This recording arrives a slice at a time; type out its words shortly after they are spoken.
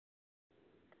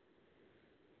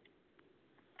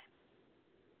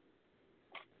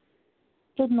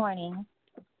Good morning.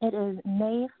 It is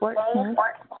May 14th.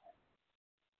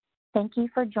 Thank you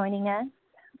for joining us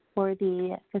for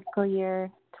the fiscal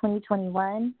year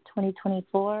 2021-2024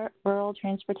 Rural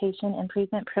Transportation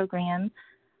Improvement Program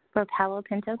for Palo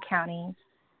Pinto County's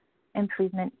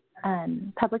Improvement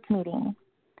Public Meeting.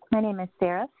 My name is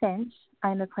Sarah Finch.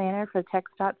 I'm the planner for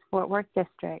TxDOT's Fort Worth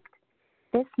District.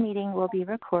 This meeting will be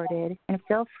recorded, and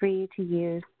feel free to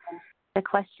use the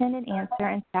question and answer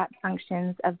and chat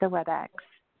functions of the WebEx.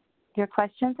 Your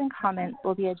questions and comments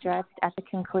will be addressed at the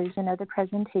conclusion of the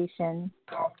presentation.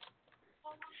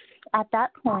 At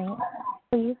that point,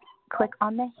 please click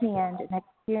on the hand next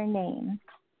to your name,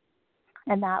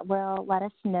 and that will let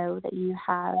us know that you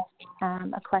have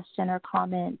a question or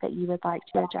comment that you would like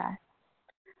to address.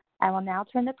 I will now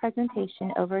turn the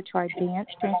presentation over to our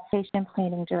Advanced Transportation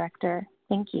Planning Director.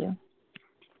 Thank you.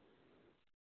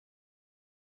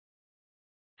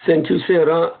 Thank you,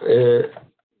 Sarah.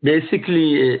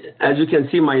 Basically, as you can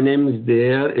see, my name is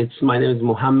there. My name is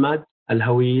Muhammad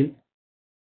Al-Hawil.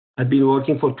 I've been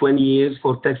working for 20 years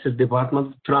for Texas Department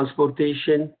of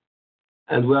Transportation,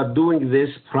 and we are doing this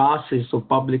process of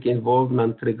public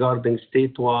involvement regarding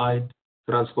statewide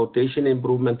transportation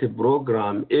improvement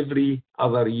program every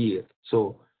other year.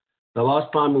 So the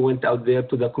last time we went out there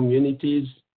to the communities,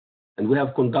 and we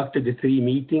have conducted 3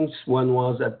 meetings. One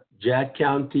was at Jack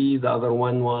County, the other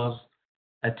one was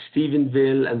at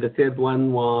Stephenville, and the third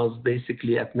one was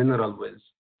basically at Mineral Wells.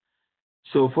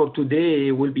 So for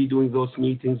today, we'll be doing those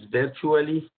meetings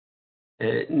virtually.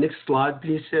 Next slide,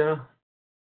 please, Sarah.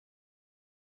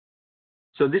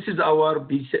 So this is our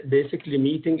basically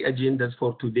meeting agendas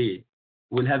for today.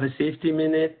 We'll have a safety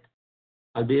minute.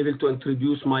 I'll be able to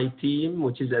introduce my team,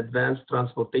 which is Advanced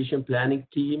Transportation Planning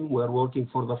Team. We're working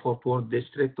for the Fort Worth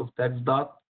District of TxDOT.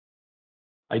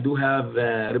 I do have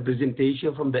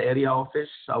representation from the area office.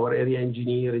 Our area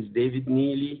engineer is David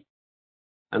Neely,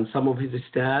 and some of his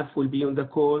staff will be on the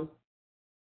call.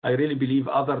 I really believe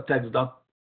other TxDOT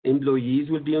employees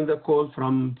will be on the call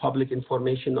from Public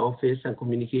Information Office and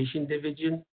Communication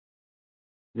Division.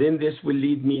 Then this will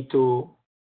lead me to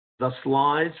the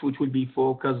slides, which will be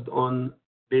focused on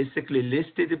basically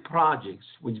listed projects,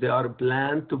 which they are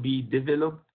planned to be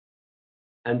developed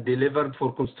and delivered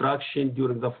for construction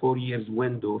during the 4 years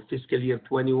window, fiscal year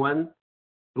 21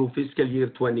 through fiscal year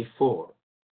 24.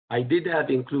 I did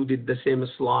have included the same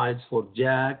slides for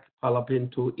Jack, Palo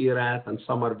Pinto, Erath, and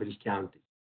Somerville County.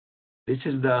 This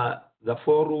is the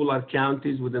 4 rural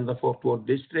counties within the Fort Worth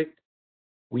District.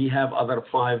 We have other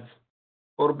 5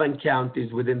 urban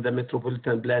counties within the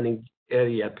metropolitan planning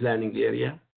area.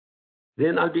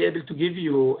 Then I'll be able to give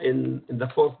you in the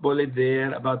 4th bullet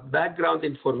there about background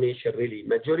information, really.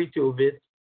 Majority of it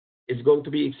is going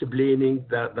to be explaining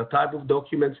the type of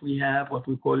documents we have, what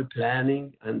we call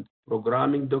planning and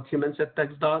programming documents at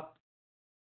TxDOT,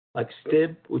 like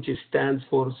STIP, which stands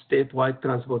for Statewide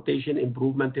Transportation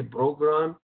Improvement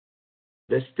Program.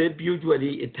 The STIP,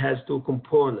 usually it has 2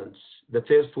 components. The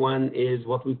first one is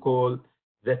what we call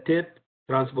the TIP,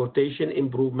 Transportation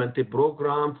Improvement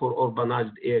Program for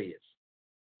urbanized areas.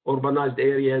 Urbanized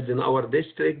areas in our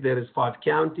district, there is 5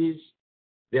 counties.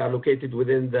 They are located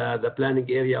within the planning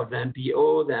area of the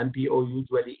MPO. The MPO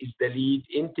usually is the lead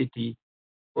entity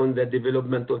on the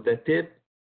development of the TIP.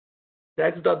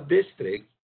 TxDOT district,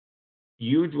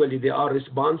 usually they are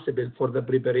responsible for the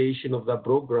preparation of the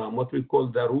program, what we call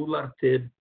the rural TIP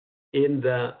in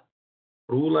the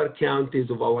rural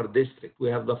counties of our district. We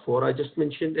have the 4 I just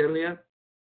mentioned earlier.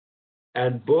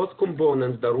 And both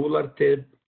components, the rural TIP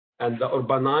and the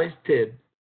urbanized TIP,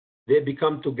 they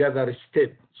become together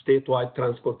STIP, Statewide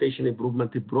Transportation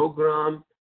Improvement Program.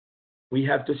 We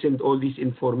have to send all this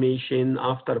information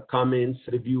after comments,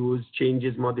 reviews,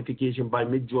 changes, modification by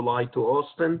mid-July to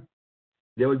Austin.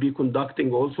 They will be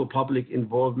conducting also public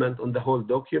involvement on the whole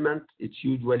document. It's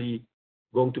usually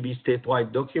going to be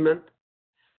statewide document.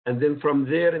 And then from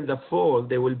there in the fall,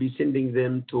 they will be sending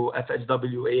them to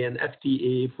FHWA and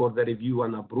FTA for the review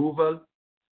and approval.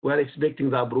 We're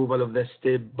expecting the approval of the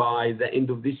STIP by the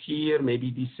end of this year, maybe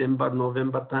December,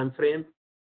 November timeframe.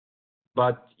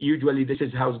 But usually this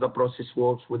is how the process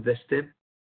works with the STIP.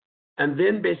 And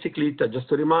then basically, just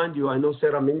to remind you, I know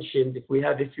Sarah mentioned if we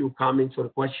have a few comments or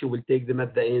questions, we'll take them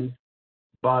at the end.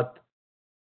 But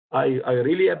I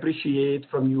really appreciate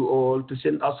from you all to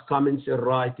send us comments in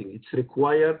writing. It's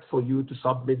required for you to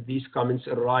submit these comments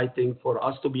in writing for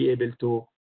us to be able to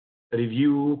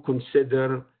review,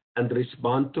 consider, and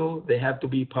respond to. They have to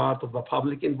be part of the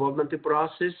public involvement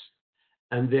process,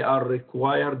 and they are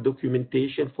required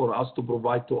documentation for us to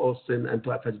provide to Austin and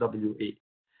to FHWA.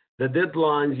 The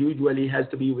deadlines usually has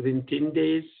to be within 10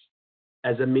 days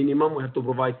as a minimum. We have to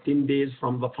provide 10 days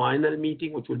from the final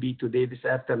meeting, which will be today, this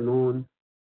afternoon,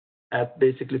 at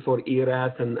basically for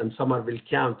Erath and Somerville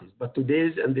counties. But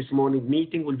today's and this morning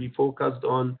meeting will be focused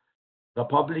on the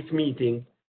public meeting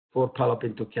for Palo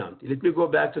Pinto County. Let me go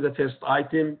back to the first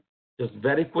item, just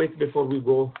very quick before we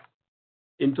go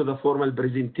into the formal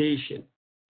presentation.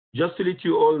 Just to let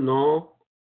you all know,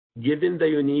 given the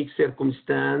unique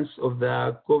circumstance of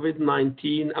the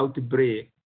COVID-19 outbreak,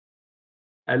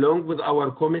 along with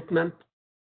our commitment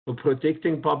to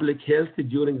protecting public health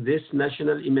during this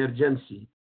national emergency,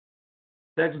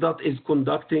 TxDOT is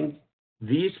conducting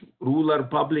these rural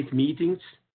public meetings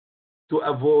to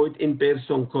avoid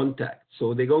in-person contact.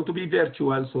 So they're going to be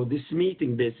virtual. So this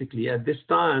meeting, basically, at this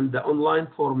time, the online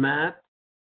format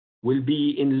will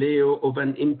be in lieu of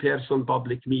an in-person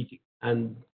public meeting.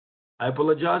 And I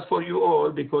apologize for you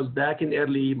all, because back in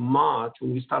early March,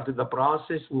 when we started the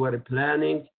process, we were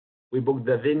planning, we booked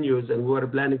the venues, and we were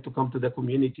planning to come to the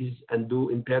communities and do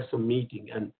in-person meeting.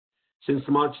 And since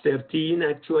March 13,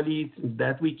 actually,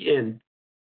 that weekend,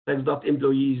 TxDOT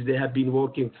employees, they have been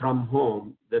working from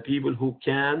home. The people who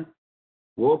can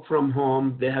work from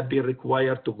home, they have been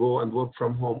required to go and work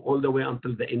from home all the way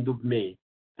until the end of May.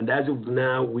 And as of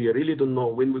now, we really don't know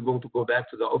when we're going to go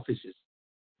back to the offices.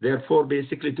 Therefore,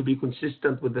 basically, to be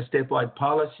consistent with the statewide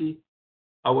policy,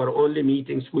 our only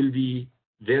meetings will be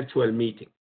virtual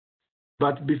meetings.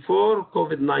 But before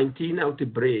COVID-19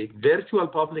 outbreak, virtual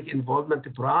public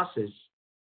involvement process,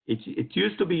 it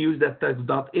used to be used at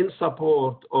TxDOT in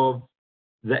support of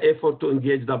the effort to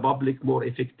engage the public more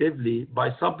effectively by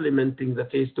supplementing the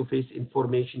face-to-face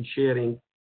information sharing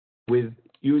with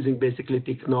using basically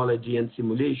technology and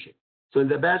simulation. So in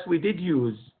the past, we did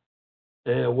use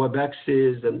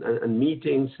WebExes and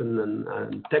meetings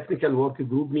and technical work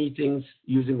group meetings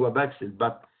using WebExes.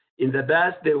 But in the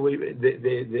past,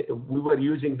 we were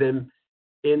using them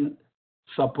in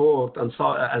support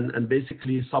and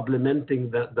basically supplementing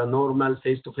the normal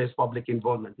face-to-face public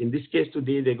involvement. In this case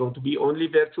today, they're going to be only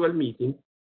virtual meeting.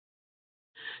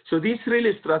 So these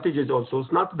really strategies also,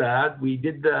 it's not bad. We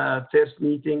did the first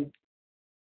meeting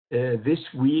this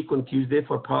week on Tuesday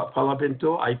for Palo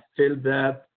Pinto. I felt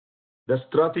that the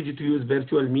strategy to use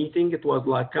virtual meeting, it was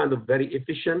like kind of very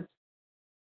efficient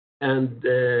and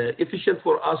efficient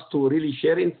for us to really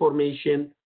share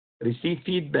information, receive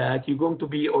feedback. You're going to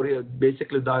be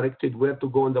basically directed where to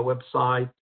go on the website,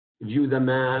 view the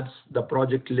maps, the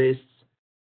project lists,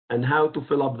 and how to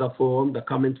fill up the form, the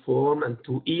comment form, and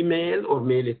to email or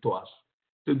mail it to us.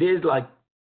 Today's like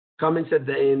comments at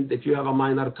the end. If you have a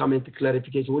minor comment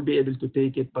clarification, we'll be able to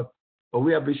take it, but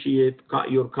we appreciate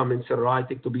your comments in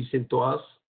writing to be sent to us.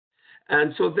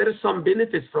 And so there is some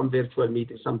benefits from virtual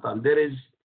meetings sometimes.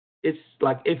 It's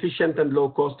like efficient and low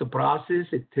cost process.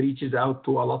 It reaches out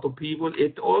to a lot of people.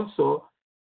 It also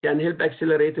can help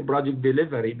accelerate the project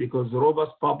delivery because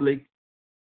robust public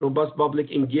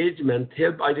engagement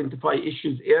help identify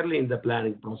issues early in the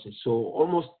planning process. So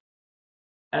almost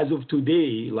as of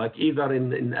today, like either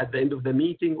at the end of the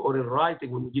meeting or in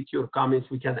writing, when we get your comments,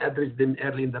 we can address them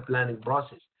early in the planning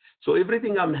process. So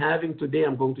everything I'm having today,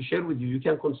 I'm going to share with you. You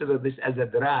can consider this as a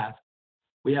draft.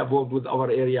 We have worked with our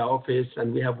area office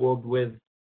and we have worked with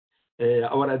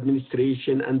our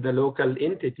administration and the local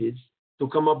entities to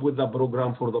come up with a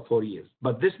program for the 4 years.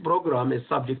 But this program is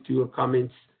subject to your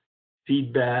comments,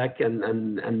 feedback,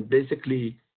 and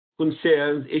basically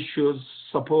concerns, issues,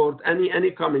 support, any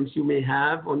comments you may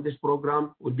have on this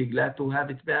program. We'll be glad to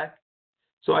have it back.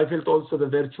 So I felt also the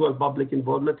virtual public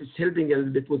involvement is helping a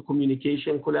little bit with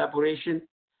communication, collaboration.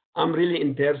 I'm really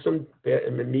in-person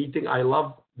meeting. I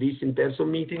love these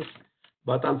in-person meetings,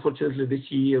 but unfortunately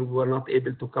this year we were not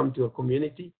able to come to your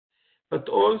community. But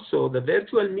also the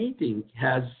virtual meeting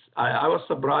I was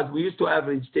surprised. We used to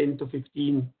average 10 to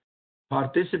 15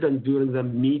 participants during the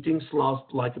meetings last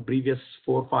like the previous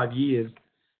 4 or 5 years.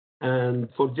 And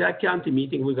for Jack County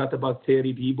meeting, we got about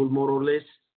 30 people more or less.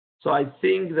 So I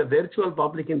think the virtual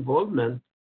public involvement,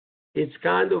 it's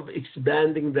kind of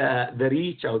expanding the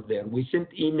reach out there. We sent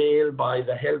email by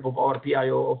the help of our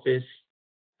PIO office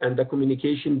and the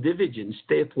communication division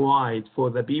statewide for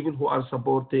the people who are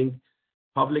supporting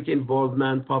public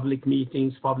involvement, public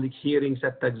meetings, public hearings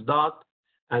at TxDOT.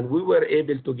 And we were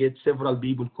able to get several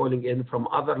people calling in from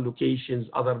other locations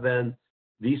other than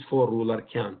these 4 rural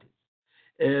counties.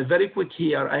 Very quick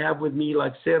here, I have with me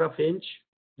like Sarah Finch.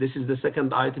 This is the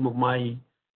second item of my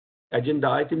agenda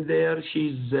item there.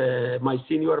 She's my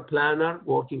senior planner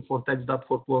working for TxDOT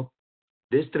Fort Worth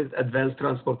District Advanced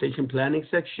Transportation Planning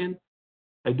Section.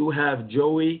 I do have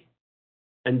Joey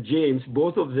and James,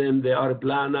 both of them, they are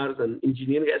planners and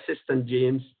engineering assistant.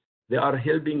 James They are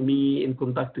helping me in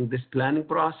conducting this planning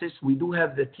process. We do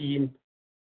have the team,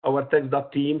 our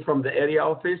TxDOT team from the area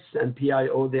office and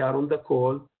PIO, they are on the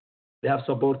call. They have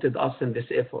supported us in this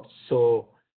effort. So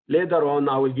later on,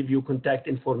 I will give you contact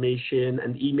information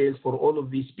and emails for all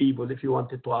of these people if you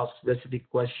wanted to ask specific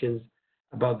questions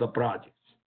about the projects.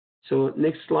 So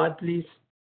next slide, please.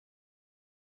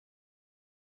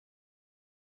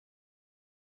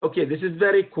 Okay, this is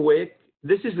very quick.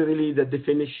 This is really the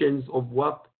definitions of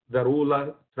what the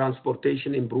Rural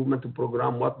Transportation Improvement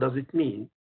Program, what does it mean?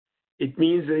 It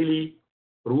means really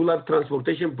Rural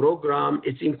Transportation Program,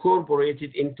 it's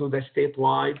incorporated into the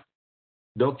statewide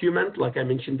document, like I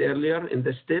mentioned earlier in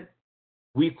the STIP.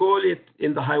 We call it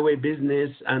in the highway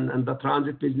business and the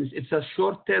transit business, it's a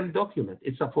short-term document.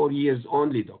 It's a 4 years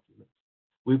only document.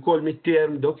 We call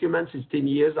midterm documents, it's 10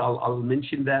 years. I'll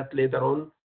mention that later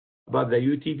on about the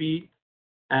UTV.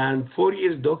 And 4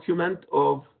 years document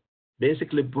of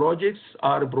basically projects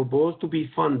are proposed to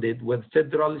be funded with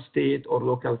federal, state, or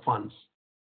local funds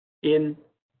in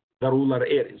the rural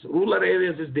areas. Rural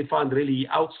areas is defined really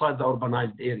outside the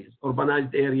urbanized areas.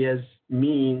 Urbanized areas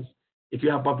means if you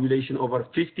have population over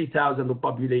 50,000 of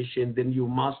population, then you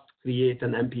must create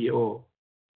an MPO.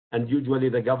 And usually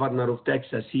the governor of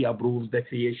Texas, he approves the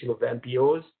creation of the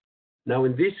MPOs. Now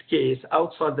in this case,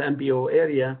 outside the MPO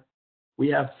area, we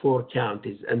have 4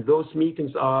 counties, and those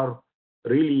meetings are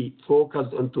really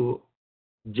focused onto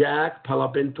Jack, Palo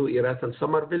Pinto, Erath, and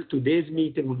Somerville. Today's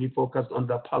meeting will be focused on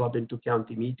the Palo Pinto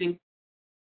County meeting.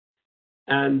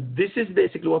 And this is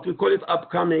basically what we call it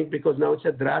upcoming because now it's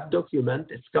a draft document.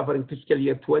 It's covering fiscal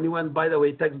year 21. By the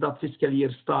way, TxDOT fiscal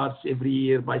year starts every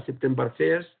year by September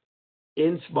 1st,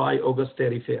 ends by August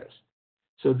 31st.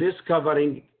 So this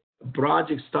covering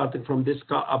projects starting from this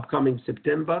upcoming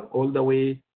September all the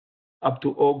way up to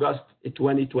August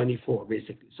 2024,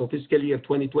 basically. So fiscal year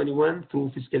 2021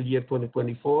 through fiscal year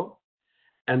 2024.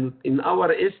 And in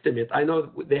our estimate, I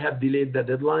know they have delayed the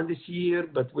deadline this year,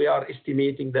 but we are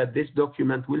estimating that this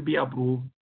document will be approved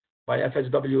by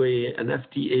FHWA and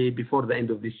FTA before the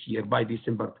end of this year, by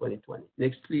December 2020.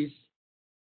 Next, please.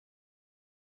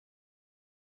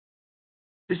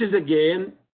 This is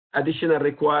again additional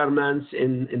requirements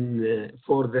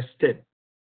for the STEP.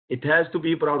 It has to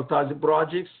be prioritized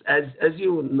projects. As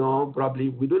you know, probably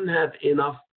we don't have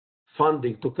enough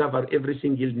funding to cover every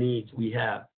single need we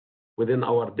have within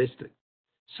our district.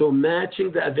 So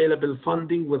matching the available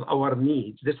funding with our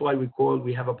needs. That's why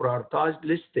we have a prioritized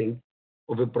listing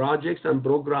of the projects and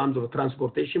programs of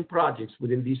transportation projects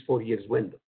within these 4 years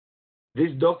window.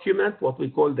 This document, what we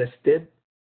call the STIP,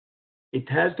 it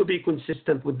has to be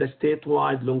consistent with the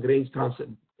statewide long-range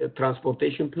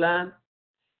transportation plan.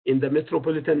 In the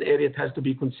metropolitan area, it has to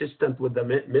be consistent with the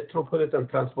metropolitan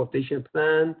transportation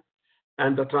plan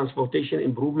and the transportation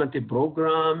improvement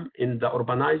program in the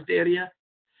urbanized area.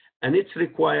 And it's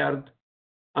required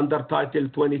under Title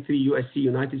 23 USC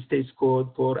United States Code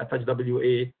for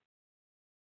FHWA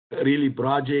really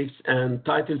projects and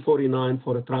Title 49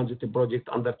 for a transit project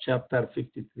under Chapter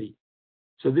 53.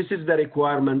 So this is the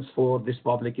requirements for this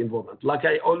public involvement. Like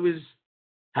I always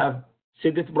have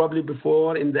said it probably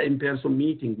before in the in-person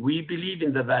meeting, we believe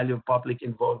in the value of public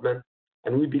involvement,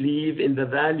 and we believe in the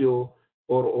value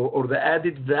or the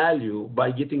added value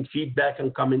by getting feedback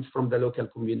and comments from the local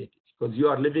communities. Because you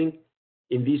are living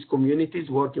in these communities,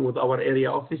 working with our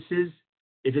area offices,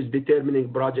 it is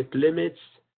determining project limits,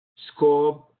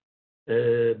 scope,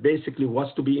 basically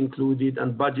what's to be included,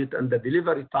 and budget, and the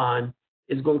delivery time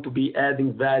is going to be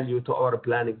adding value to our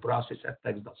planning process at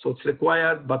TxDOT. So it's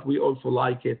required, but we also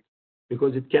like it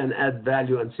because it can add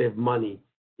value and save money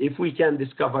if we can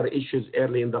discover issues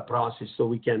early in the process so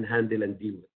we can handle and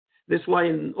deal with. This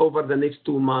why over the next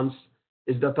 2 months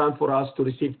is the time for us to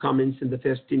receive comments in the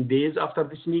first 10 days after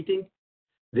this meeting.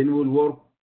 Then we'll work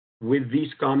with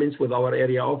these comments with our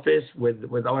area office,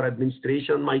 with our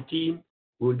administration, my team.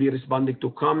 We'll be responding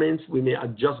to comments. We may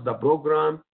adjust the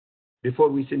program before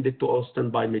we send it to Austin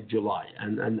by mid-July.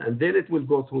 And then it will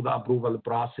go through the approval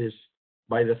process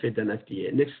by the Fed and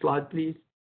FTA. Next slide, please.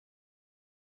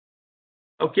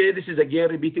 Okay, this is again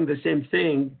repeating the same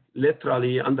thing,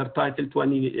 literally under Title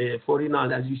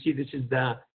 49. As you see, this is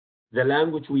the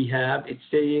language we have. It's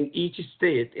saying each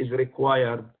state is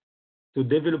required to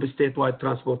develop a statewide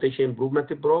transportation improvement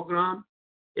program.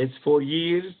 It's 4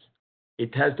 years.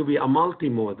 It has to be a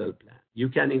multimodal plan. You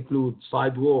can include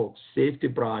sidewalks, safety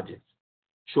projects,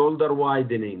 shoulder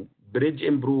widening, bridge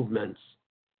improvements.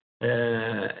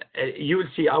 You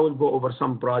will see, I will go over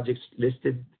some projects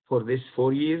listed for this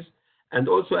 4 years. And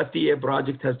also FTA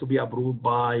project has to be approved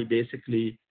by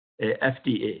basically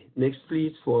FTA. Next,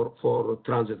 please, for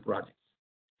transit projects.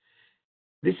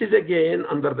 This is again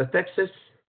under the Texas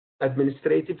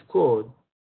Administrative Code.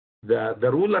 The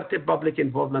ruler tip public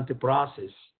involvement process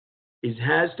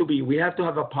we have to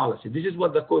have a policy. This is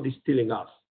what the code is telling us.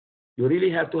 You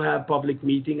really have to have public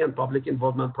meeting and public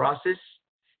involvement process.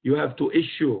 You have to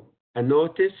issue a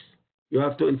notice. You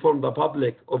have to inform the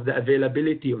public of the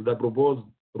availability of the proposed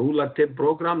ruler tip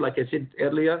program. Like I said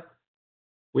earlier,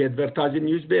 we advertise in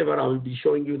newspaper. I will be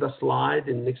showing you the slide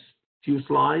in the next few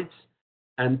slides.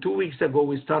 And 2 weeks ago,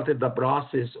 we started the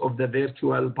process of the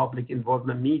virtual public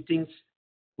involvement meetings.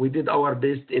 We did our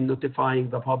best in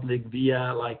notifying the public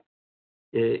via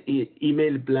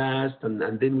email blast,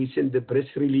 and then we send the press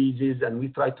releases, and we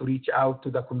try to reach out to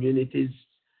the communities.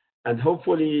 And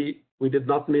hopefully, we did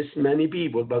not miss many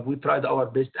people, but we tried our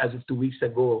best as of 2 weeks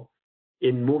ago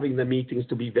in moving the meetings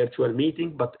to be virtual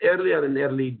meeting. But earlier in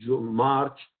early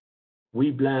March,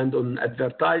 we planned on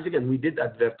advertising, and we did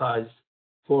advertise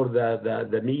for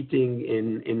the meeting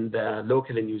in the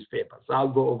local newspapers. I'll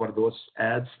go over those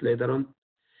ads later on.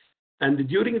 And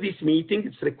during this meeting,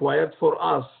 it's required for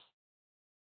us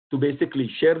to basically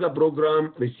share the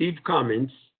program, receive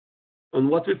comments on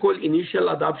what we call initial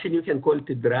adoption. You can call it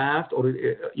a draft, or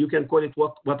you can call it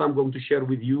what I'm going to share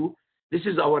with you. This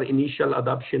is our initial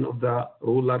adoption of the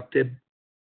ruler tip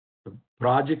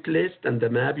project list and the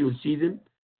map. You'll see them.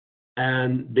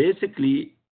 And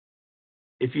basically,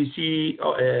 if you see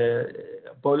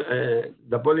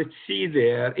the bullet C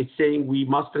there, it's saying we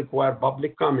must require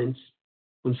public comments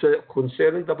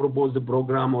concerning the proposed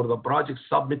program or the project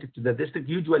submitted to the district.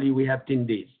 Usually we have 10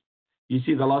 days. You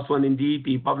see the last one in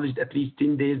DEP published at least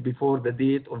 10 days before the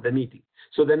date of the meeting.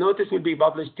 So the notice will be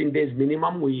published 10 days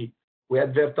minimum. We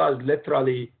advertise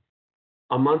literally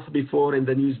a month before in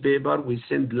the newspaper. We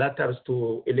send letters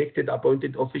to elected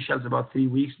appointed officials about 3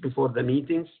 weeks before the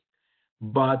meetings.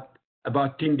 But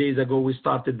about 10 days ago, we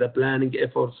started the planning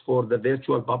efforts for the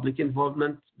virtual public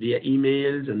involvement via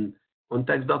emails and on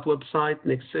TxDOT website.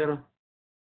 Next, Sarah.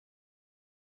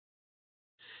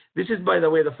 This is, by the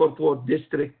way, the Fort Worth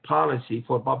District policy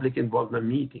for public involvement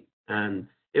meeting. And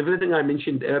everything I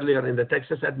mentioned earlier in the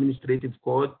Texas Administrative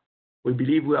Code, we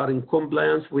believe we are in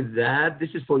compliance with that. This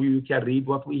is for you. You can read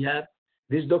what we have.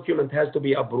 This document has to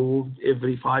be approved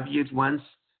every 5 years once.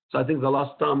 So I think the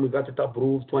last time we got it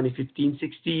approved,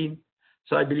 2015-16.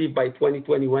 So I believe by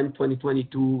 2021,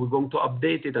 2022, we're going to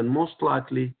update it, and most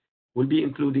likely we'll be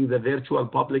including the virtual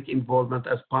public involvement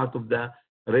as part of the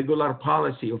regular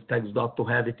policy of TxDOT to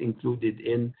have it included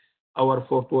in our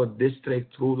Fort Worth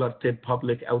District ruler tip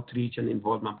public outreach and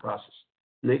involvement process.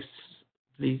 Next,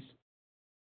 please.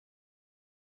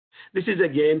 This is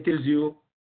again tells you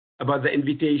about the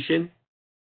invitation.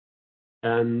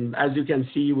 And as you can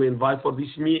see, we invite for this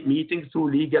meeting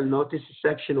through legal notice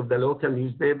section of the local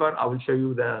newspaper. I will show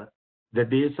you the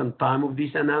dates and time of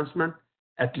this announcement.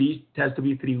 At least it has to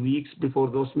be 3 weeks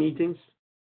before those meetings.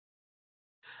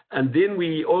 And then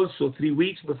we also, 3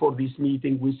 weeks before this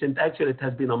meeting, we sent, actually it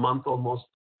has been a month almost,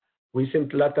 we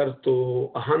sent letters to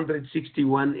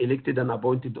 161 elected and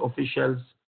appointed officials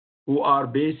who are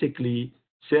basically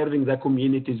serving the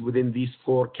communities within these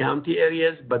 4 county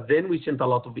areas. But then we sent a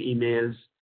lot of emails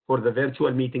for the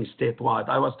virtual meeting statewide.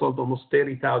 I was told almost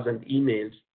 30,000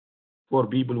 emails for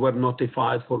people who are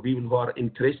notified, for people who are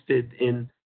interested in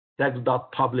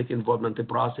TxDOT public involvement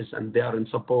process, and they are in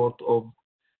support of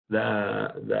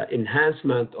the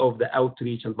enhancement of the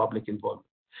outreach and public involvement.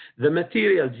 The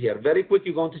materials here, very quick,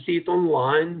 you're going to see it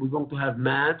online. We're going to have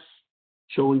maps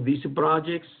showing these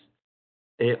projects.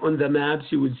 On the maps,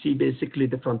 you will see basically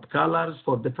different colors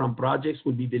for different projects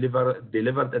will be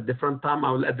delivered at different time.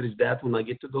 I will address that when I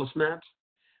get to those maps.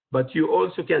 But you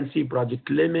also can see project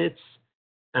limits,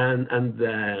 and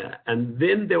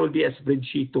then there will be a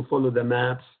spreadsheet to follow the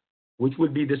maps, which will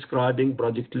be describing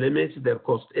project limits, their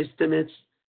cost estimates,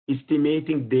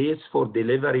 estimating dates for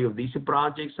delivery of these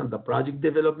projects and the project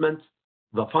development,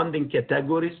 the funding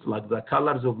categories, like the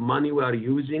colors of money we are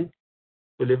using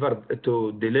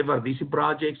to deliver these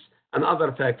projects, and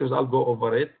other factors. I'll go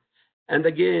over it. And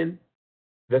again,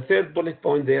 the third bullet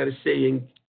point there is saying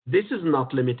this is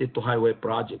not limited to highway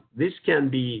projects. This can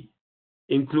be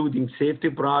including safety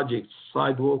projects,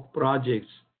 sidewalk projects,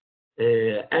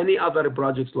 any other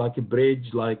projects like a bridge,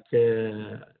 like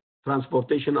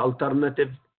transportation alternative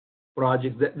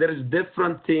projects. There is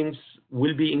different things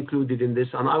will be included in this,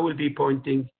 and I will be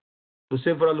pointing to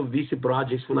several of these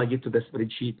projects when I get to the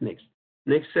spreadsheet next.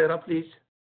 Next, Sarah, please.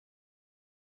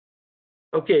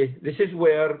 Okay, this is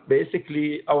where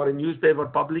basically our newspaper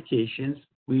publications,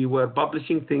 we were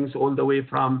publishing things all the way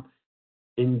from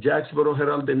in Jacksboro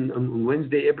Herald on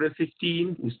Wednesday, April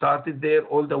 15. We started there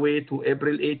all the way to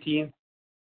April 18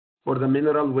 for the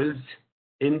mineral wells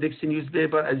index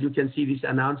newspaper. As you can see this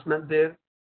announcement there.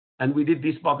 And we did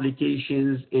these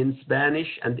publications in Spanish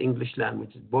and English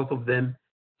languages, both of them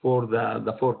for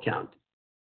the 4 counties.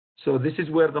 So this is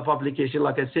where the publication,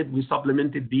 like I said, we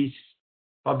supplemented these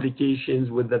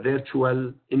publications with the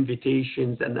virtual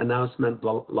invitations and announcement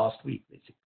last week,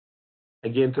 basically.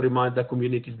 Again, to remind the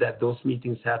communities that those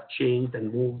meetings have changed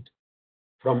and moved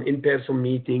from in-person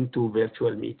meeting to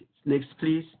virtual meetings. Next,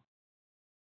 please.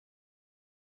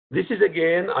 This is,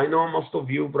 again, I know most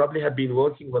of you probably have been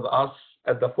working with us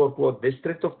at the Fort Worth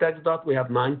district of TxDOT. We have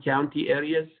 9 county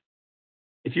areas.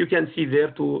 If you can see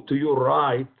there to your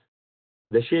right,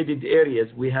 the shaded areas,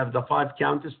 we have the 5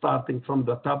 counties starting from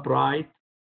the top right.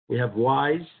 We have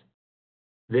Wise,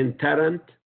 then Tarrant,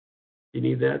 you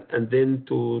need that, and then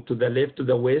to the left, to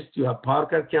the west, you have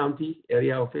Parker County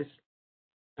area office,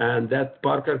 and that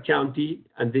Parker County,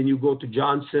 and then you go to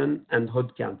Johnson and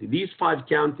Hood County. These 5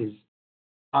 counties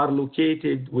are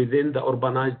located within the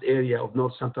urbanized area of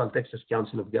North Central Texas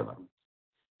Council of Governments.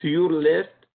 To your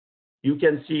left, you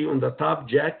can see on the top,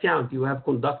 Jack County, you have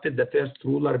conducted the first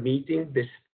ruler meeting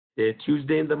this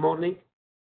Tuesday in the morning.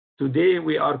 Today,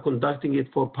 we are conducting it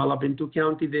for Palo Pinto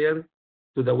County there,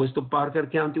 to the west of Parker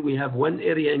County. We have 1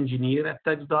 area engineer at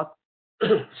TxDOT,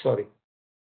 sorry,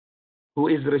 who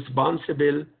is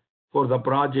responsible for the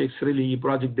projects, really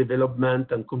project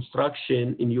development and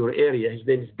construction in your area. His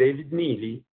name is David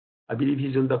Neely. I believe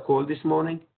he's on the call this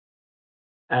morning.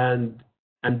 And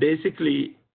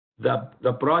basically,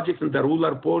 the project in the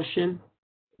rural portion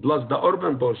plus the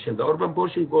urban portion. The urban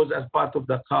portion goes as part of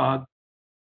the COG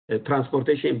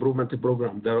Transportation Improvement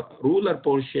Program. The rural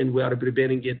portion, we are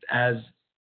preparing it as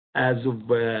of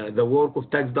the work of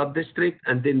TxDOT district,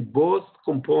 and then both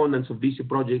components of these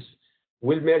projects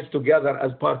will merge together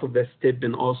as part of the STEP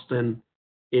in Austin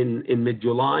in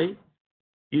mid-July.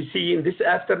 You see, in this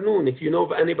afternoon, if you know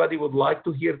of anybody would like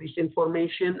to hear this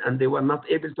information and they were not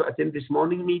able to attend this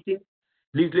morning meeting,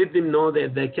 please let them know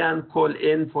that they can call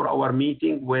in for our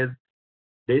meeting with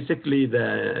basically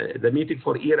the meeting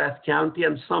for Erath County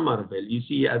and Somerville. You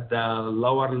see at the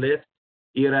lower left,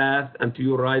 Erath, and to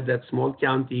your right, that small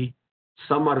county,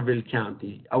 Somerville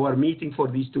County. Our meeting for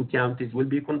these 2 counties will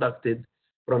be conducted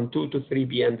from 2 to 3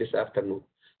 p.m. this afternoon.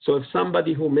 So if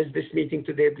somebody who missed this meeting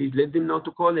today, please let them know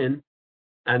to call in,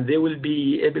 and they will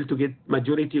be able to get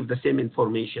majority of the same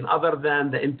information, other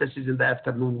than the emphasis in the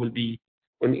afternoon will be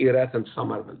on Erath and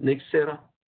Somerville. Next, Sarah.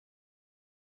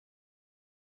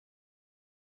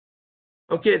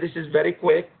 Okay, this is very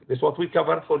quick. This is what we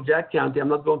covered for Jack County. I'm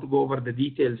not going to go over the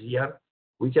details here.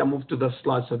 We can move to the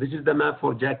slide. So this is the map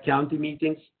for Jack County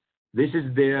meetings. This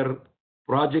is their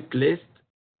project list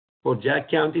for Jack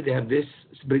County. They have this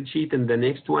spreadsheet and the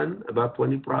next one, about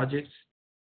 20 projects.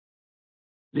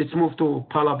 Let's move to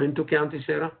Palo Pinto County,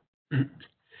 Sarah.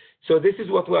 So this is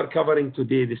what we are covering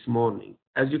today, this morning.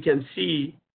 As you can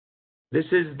see, this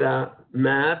is the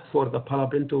map for the Palo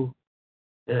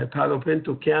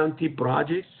Pinto County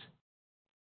projects.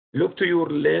 Look to your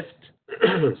left,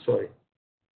 sorry.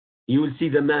 You will see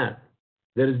the map.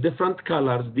 There is different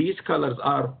colors. These colors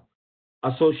are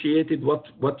associated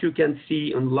what you can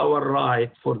see on lower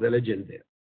right for the legend there.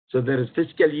 So there is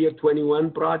fiscal year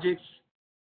 21 projects,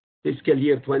 fiscal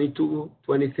year 22,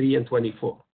 23, and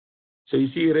 24. So you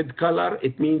see red color,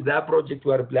 it means that project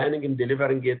we are planning and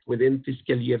delivering it within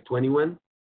fiscal year 21.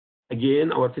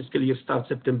 Again, our fiscal year starts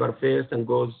September 1st and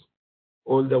goes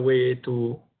all the way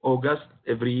to August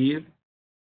every year.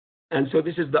 And so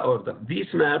this is the order. These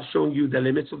maps showing you the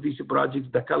limits of these projects,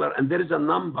 the color, and there is a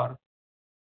number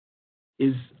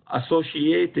is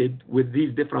associated with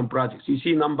these different projects. You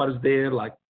see numbers there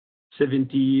like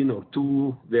 17 or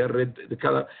 2, they're red, the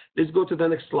color. Let's go to the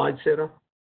next slide, Sarah.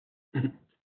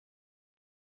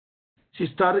 She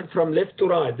started from left to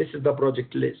right. This is the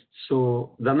project list.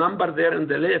 So the number there on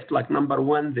the left, like number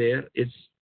 1 there, is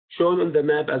shown on the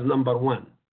map as number 1.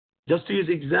 Just to use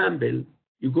example,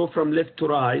 you go from left to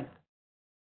right,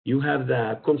 you have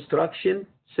the construction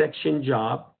section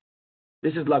job.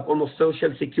 This is like almost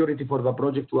social security for the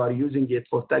project. We are using it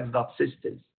for TxDOT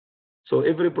systems. So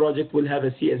every project will have a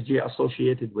CSG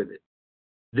associated with it.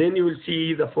 Then you will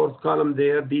see the 4th column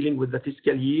there dealing with the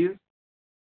fiscal year,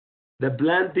 the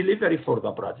planned delivery for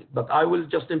the project. But I will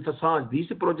just emphasize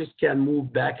these projects can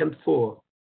move back and forth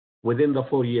within the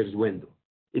 4 years window.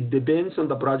 It depends on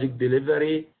the project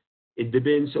delivery. It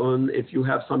depends on if you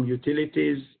have some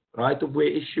utilities, right-of-way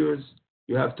issues.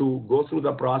 You have to go through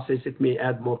the process. It may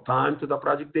add more time to the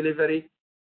project delivery.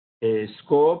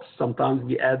 Scopes, sometimes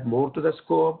we add more to the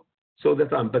scope. So the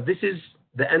time, but this is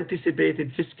the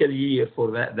anticipated fiscal year for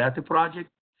that project.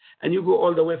 And you go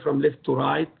all the way from left to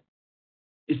right.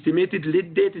 estimated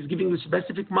lead date is giving you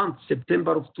specific month,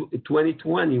 September of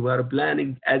 2020. We are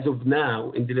planning as of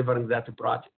now in delivering that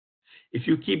project. If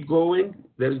you keep going,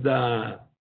 there's the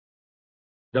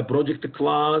project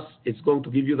class. It's going to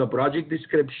give you the project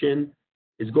description.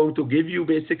 It's going to give you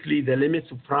basically the limits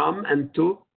from and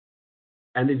to,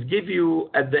 and it give you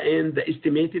at the end the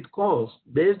estimated cost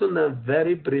based on a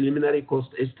very preliminary cost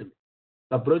estimate.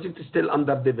 The project is still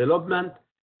under development,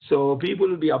 so people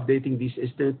will be updating this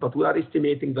estimate, but we are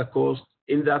estimating the cost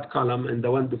in that column and the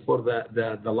one before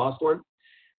the last one.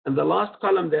 And the last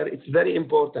column there, it's very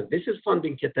important. This is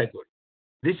funding category.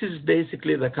 This is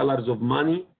basically the colors of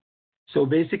money. So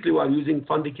basically, we are using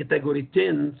funding category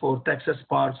 10 for Texas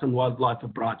Parks and Wildlife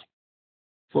Project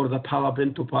for the Palo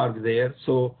Pinto Park there.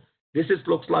 So this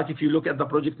looks like if you look at the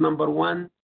project number 1,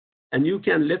 and you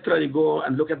can literally go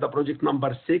and look at the project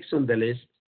number 6 on the list.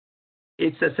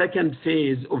 It's a second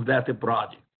phase of that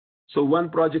project. So one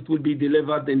project will be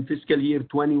delivered in fiscal year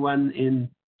 21 in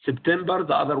September.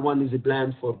 The other one is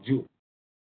planned for June.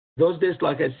 Those days,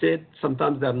 like I said,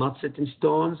 sometimes they're not set in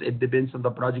stones. It depends on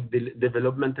the project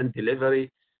development and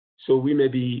delivery. So we may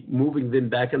be moving them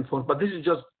back and forth, but this is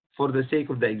just for the sake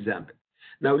of the example.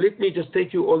 Now, let me just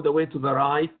take you all the way to the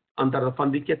right under the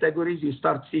funding categories. You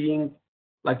start seeing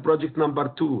like project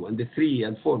number 2 and the 3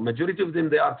 and 4. Majority of them,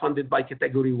 they are funded by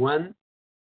category 1.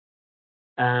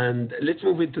 And let's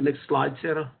move into next slide,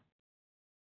 Sarah.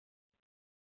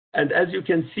 And as you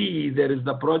can see, there is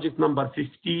the project number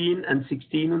 15 and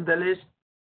 16 on the list.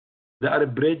 They are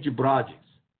bridge projects.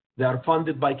 They are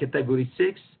funded by category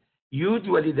 6.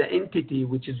 Usually the entity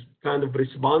which is kind of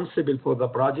responsible for the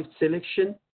project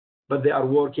selection, but they are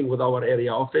working with our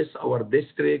area office, our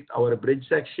district, our bridge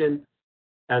section,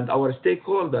 and our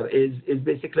stakeholder is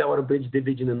basically our bridge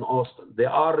division in Austin. They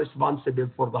are responsible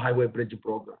for the highway bridge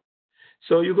program.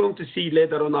 So you're going to see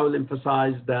later on, I will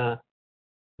emphasize the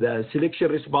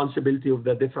selection responsibility of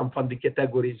the different funding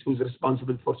categories, who's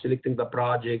responsible for selecting the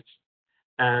projects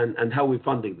and how we're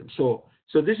funding them. So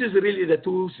this is really the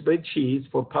 2 spreadsheets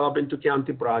for Palo Pinto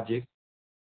County project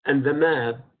and the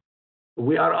map.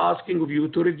 We are asking of you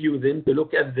to review them, to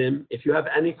look at them. If you have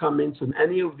any comments on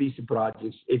any of these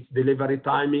projects, its delivery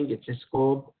timing, its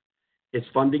scope, its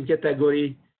funding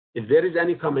category, if there is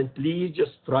any comment, please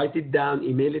just write it down,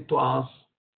 email it to us.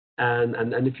 And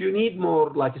if you need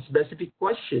more like specific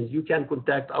questions, you can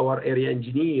contact our area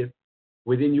engineer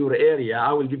within your area.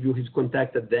 I will give you his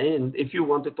contact at the end if you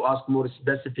wanted to ask more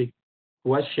specific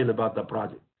question about the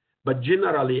project. But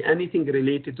generally, anything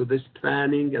related to this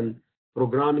planning and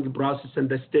programming process and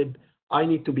the step, I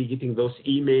need to be getting those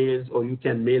emails, or you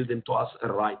can mail them to us in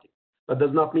writing. But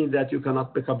does not mean that you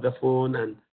cannot pick up the phone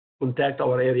and contact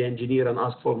our area engineer and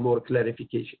ask for more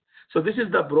clarification. So this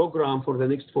is the program for the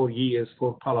next 4 years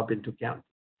for Palo Pinto County.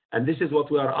 And this is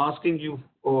what we are asking you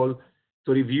all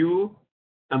to review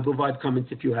and provide comments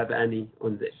if you have any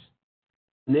on this.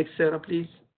 Next, Sarah, please.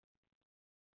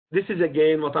 This is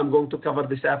again what I'm going to cover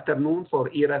this afternoon for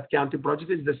Erath County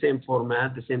project. It's the same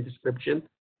format, the same description.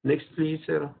 Next, please,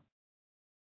 Sarah.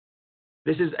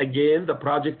 This is again the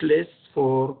project list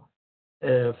for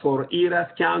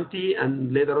Erath County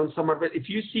and later on Somerville. If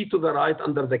you see to the right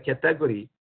under the category,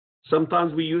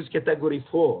 sometimes we use category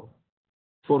 4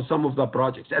 for some of the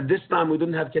projects. At this time, we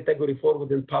don't have category 4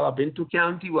 within Palo Pinto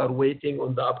County. We are waiting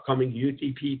on the upcoming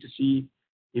UTP to see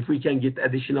if we can get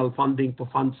additional funding to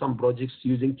fund some projects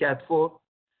using Cat 4,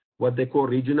 what they call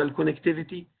regional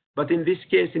connectivity. But in this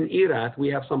case, in Erath, we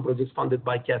have some projects funded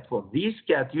by Cat 4. These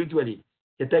Cat, usually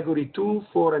category 2,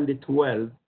 4, and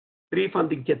 12, 3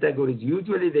 funding categories,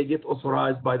 usually they get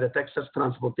authorized by the Texas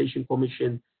Transportation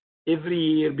Commission every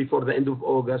year before the end of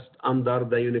August under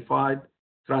the Unified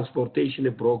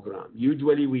Transportation Program.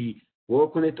 Usually we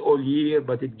work on it all year,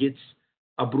 but it gets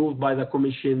approved by the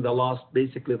commission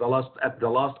at the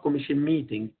last commission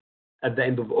meeting at the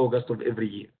end of August of every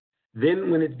year.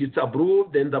 Then when it gets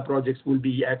approved, then the projects will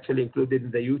be actually included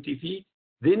in the UTP.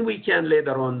 Then we can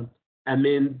later on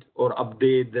amend or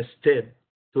update the step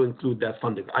to include that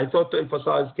funding. I thought to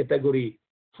emphasize category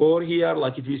 4 here,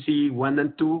 like if you see 1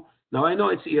 and 2. Now I know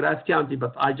it's Erath County,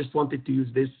 but I just wanted to use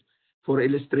this for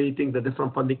illustrating the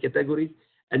different funding categories.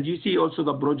 And you see also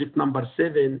the project number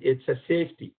 7, it's a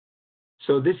safety.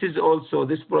 So this is also,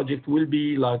 this project will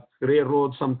be like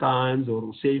railroad sometimes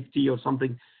or safety or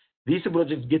something. These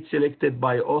projects get selected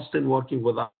by Austin working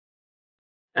with us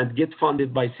and get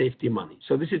funded by safety money.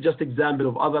 So this is just example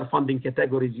of other funding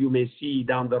categories you may see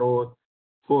down the road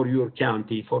for your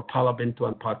county, for Palo Pinto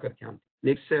and Parker County.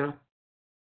 Next, Sarah.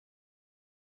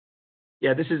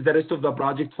 Yeah, this is the rest of the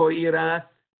project for Erath.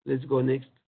 Let's go next.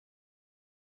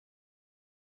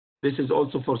 This is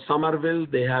also for Somerville.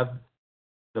 They have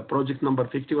The project number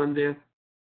 51 there,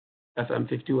 FM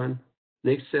 51.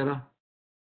 Next, Sarah.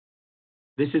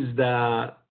 This is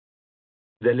the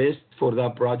list for the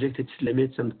project, its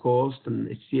limits and cost, and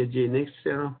its CSJ. Next,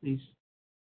 Sarah, please.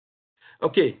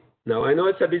 Okay, now I know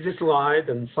it's a busy slide,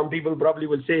 and some people probably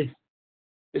will say,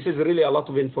 this is really a lot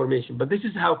of information, but this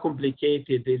is how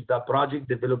complicated is the project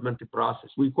development process.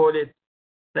 We call it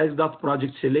TxDOT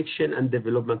project selection and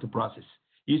development process.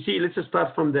 You see, let's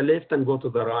start from the left and go to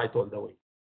the right all the way.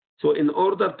 So in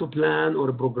order to plan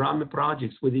or program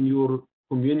projects within your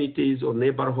communities or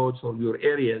neighborhoods or your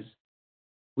areas,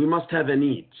 we must have a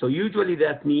need. So usually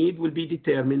that need will be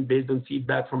determined based on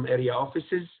feedback from area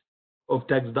offices of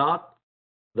TxDOT,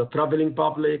 the traveling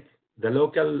public, the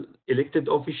local elected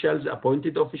officials,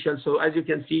 appointed officials. So as you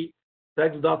can see,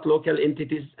 TxDOT local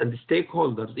entities and the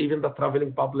stakeholders, even the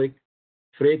traveling public,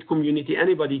 freight community,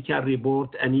 anybody can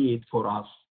report a need for us,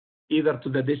 either to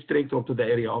the district or to the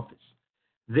area office.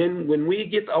 Then when we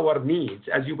get our needs,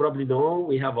 as you probably know,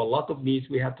 we have a lot of needs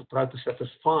we have to try to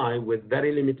satisfy with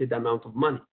very limited amount of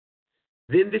money.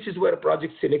 Then this is where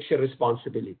project selection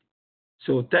responsibility.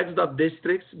 So TxDOT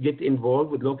districts get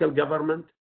involved with local government,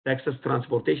 Texas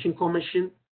Transportation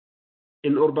Commission,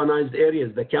 in urbanized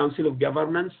areas, the Council of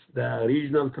Governments, the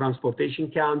Regional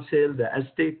Transportation Council, the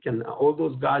STIC, and all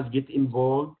those guys get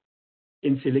involved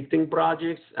in selecting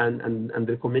projects and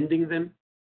recommending them.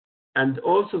 And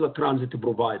also the transit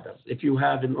providers. If you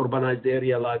have an urbanized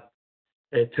area like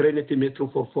Trinity Metro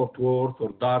for Fort Worth,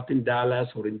 or DART in Dallas,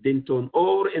 or in Denton,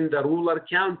 or in the rural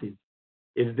counties,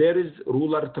 if there is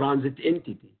rural transit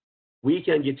entity, we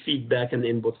can get feedback and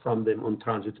input from them on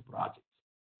transit projects.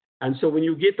 And so when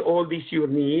you get all these your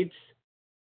needs,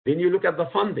 then you look at the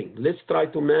funding. Let's try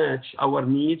to match our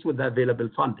needs with the available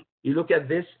funding. You look at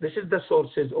this, this is the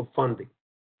sources of funding.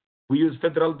 We use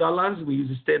federal dollars, we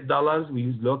use state dollars, we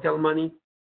use local money.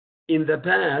 In the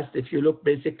past, if you look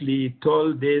basically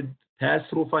toll, deed,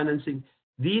 pass-through financing,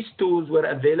 these tools were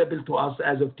available to us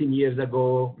as of 10 years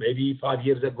ago, maybe 5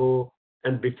 years ago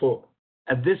and before.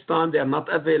 At this time, they are not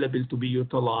available to be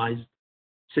utilized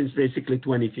since basically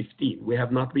 2015. We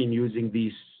have not been using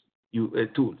these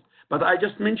tools. But I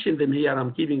just mentioned them here,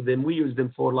 I'm keeping them. We use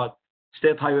them for like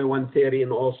State Highway 130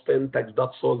 in Austin,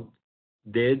 TxDOT sold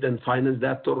did and financed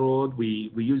that toll road.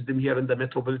 We use them here in the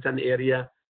metropolitan area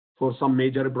for some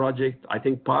major project. I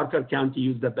think Parker County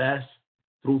used the best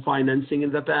through financing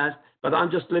in the past, but I'm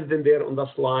just left them there on the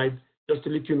slide just to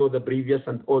let you know the previous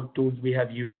and old tools we have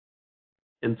used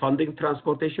in funding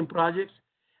transportation projects.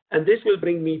 And this will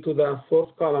bring me to the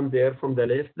fourth column there from the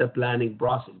left, the planning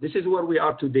process. This is where we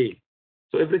are today.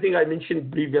 So everything I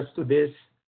mentioned previous to this,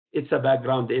 it's a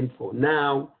background info.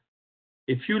 Now,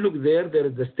 if you look there, there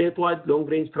is the statewide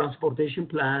long-range transportation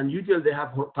plan. Usually they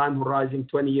have time horizon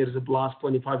 20 years plus,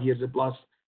 25 years plus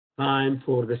time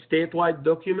for the statewide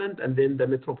document, and then the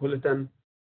metropolitan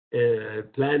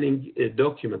planning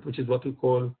document, which is what we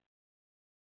call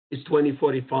is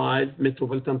 2045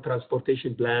 Metropolitan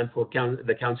Transportation Plan for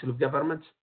the Council of Governments.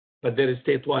 But there is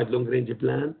statewide long-range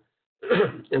plan.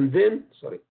 and then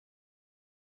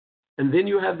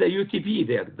you have the UTP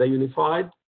there, the Unified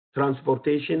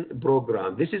Transportation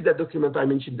Program. This is the document I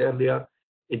mentioned earlier.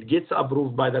 It gets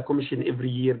approved by the Commission every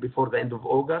year before the end of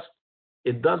August.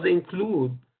 It does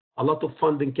include a lot of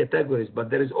funding categories, but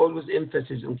there is always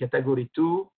emphasis on Category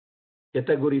 2,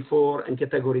 Category 4, and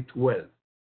Category 12.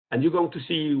 And you're going to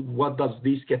see what does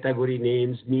these category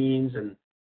names means and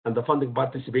the funding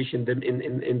participation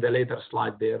in the later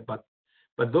slide there. But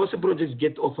those projects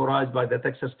get authorized by the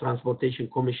Texas Transportation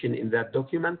Commission in that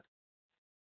document.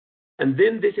 And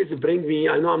then this is bring me,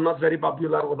 I know I'm not very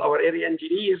popular with our area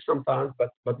engineers sometimes,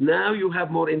 but now you have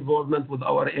more involvement with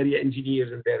our area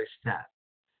engineers and their staff.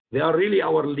 They are really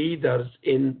our leaders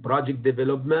in project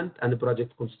development and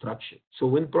project construction. So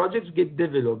when projects get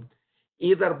developed,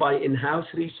 either by in-house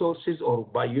resources or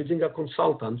by using a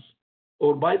consultant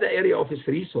or by the area office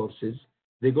resources,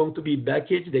 they're going to be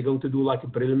packaged. They're going to do like a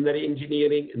preliminary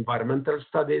engineering, environmental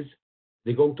studies.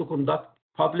 They're going to conduct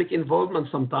public involvement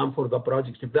sometime for the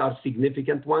projects if they are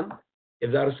significant one.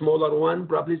 If they are a smaller one,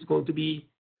 probably it's going to be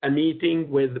a meeting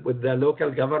with the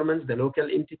local governments, the local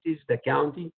entities, the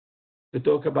county, to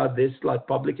talk about this like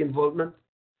public involvement.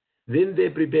 Then they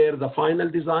prepare the final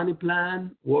design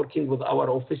plan, working with our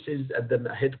offices at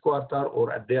the headquarters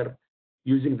or at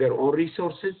using their own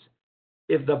resources.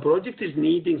 If the project is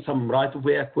needing some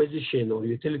right-of-way acquisition or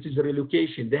utilities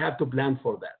relocation, they have to plan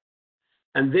for that.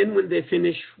 And then when they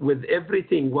finish with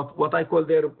everything, what I call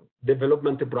their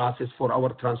development process for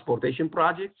our transportation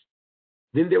projects,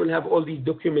 then they will have all these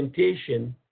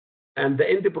documentation, and the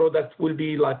end product will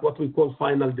be like what we call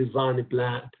final design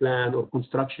plan or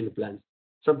construction plans.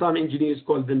 Sometimes engineers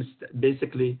call them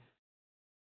basically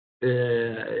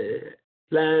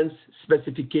plans,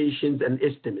 specifications, and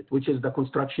estimate, which is the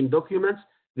construction documents.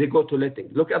 They go to letting.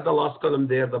 Look at the last column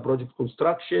there, the project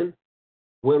construction,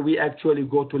 where we actually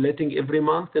go to letting every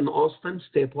month in Austin,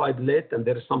 statewide let, and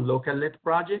there are some local let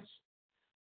projects.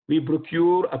 We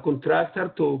procure a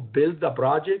contractor to build the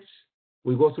projects.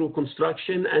 We go through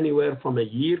construction anywhere from a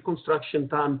year construction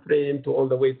time frame to all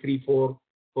the way 3-4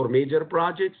 for major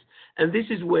projects. And this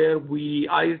is where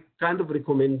I kind of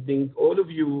recommending all of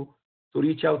you to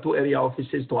reach out to area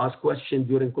offices to ask questions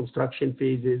during construction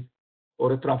phases,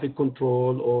 or a traffic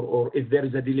control, or if there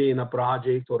is a delay in a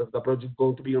project, or if the project is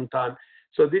going to be on time.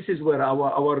 So this is where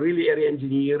our really area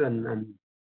engineer, and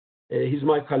he's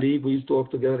my colleague, we used to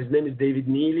work together. His name is David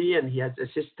Neely, and he has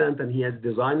assistant and he has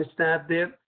design staff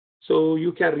there. So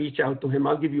you can reach out to him.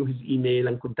 I'll give you his email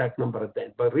and contact number at the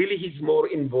end. But really, he's more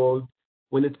involved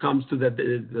when it comes to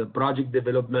the project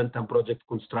development and project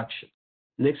construction.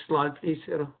 Next slide, please,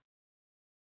 Sarah.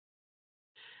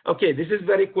 Okay, this is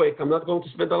very quick. I'm not going to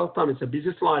spend a lot of time. It's a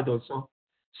busy slide also.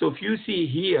 So if you see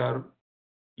here,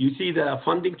 you see the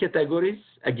funding categories.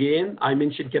 Again, I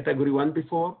mentioned category 1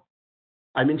 before.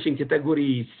 I mentioned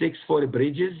category 6 for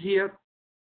bridges here.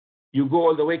 You go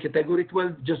all the way category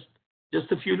 12. Just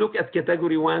if you look at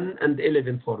category 1 and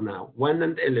 11 for now, 1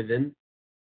 and 11,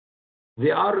 they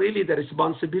are really the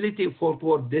responsibility of Fort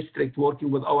Worth District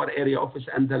working with our area office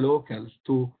and the locals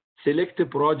to select the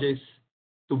projects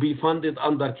to be funded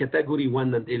under category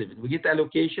 1 and 11. We get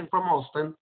allocation from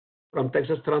Austin, from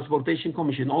Texas Transportation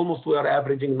Commission. Almost we are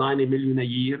averaging $90 million a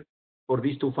year for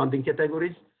these two funding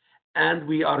categories. And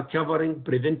we are covering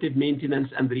preventive maintenance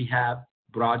and rehab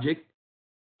project.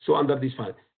 So under this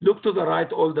fund, look to the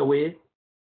right all the way.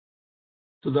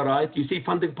 To the right, you see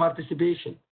funding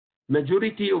participation.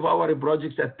 Majority of our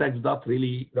projects at TxDOT,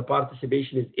 really, the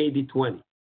participation is 80-20.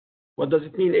 What does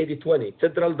it mean, 80-20?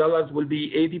 Federal dollars will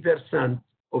be 80%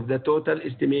 of the total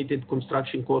estimated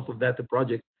construction cost of that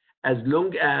project, as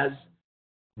long as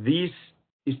these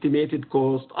estimated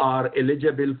costs are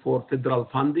eligible for federal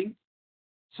funding.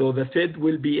 So the Fed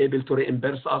will be able to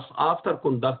reimburse us after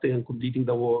conducting and completing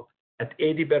the work at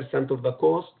 80% of the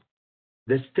cost.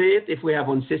 The state, if we have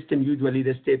on system, usually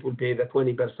the state will pay the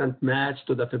 20% match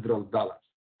to the federal dollars.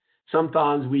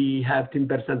 Sometimes we have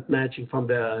 10% matching from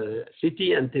the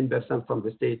city and 10% from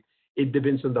the state. It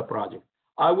depends on the project.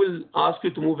 I will ask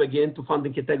you to move again to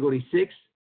funding category 6.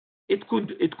 It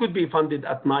could be funded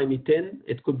at 90-10.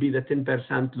 It could be the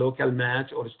 10% local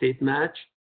match or state match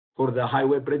for the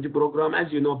highway bridge program.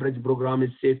 As you know, bridge program is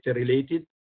safety related.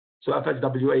 So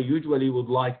FHWA usually would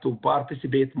like to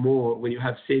participate more when you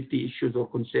have safety issues or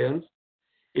concerns.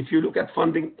 If you look at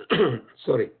funding,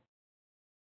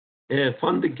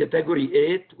 funding category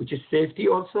 8, which is safety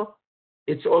also,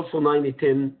 it's also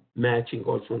 90-10 matching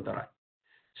also on the right.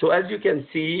 So as you can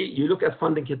see, you look at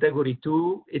funding category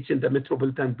 2, it's in the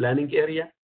metropolitan planning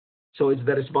area. So it's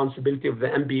the responsibility of the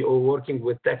MBO working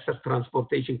with Texas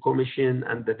Transportation Commission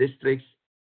and the districts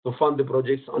to fund the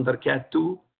projects under CAT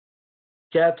 2.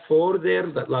 CAT 4 there,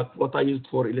 that like what I used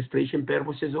for illustration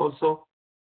purposes also.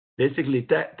 Basically,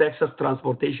 Texas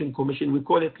Transportation Commission, we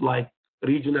call it like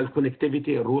regional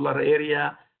connectivity, rural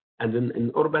area, and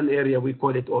in urban area, we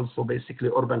call it also basically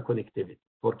urban connectivity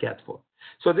for CAT 4.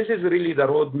 So this is really the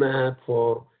roadmap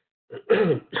for,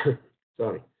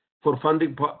 for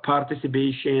funding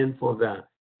participation for the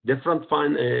different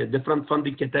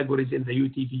funding categories in the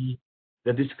UTV,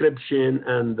 the description,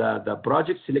 and the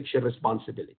project selection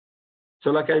responsibility. So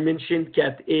like I mentioned,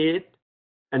 CAT 8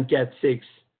 and CAT 6,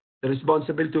 the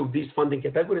responsibility of these funding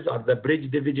categories are the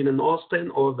bridge division in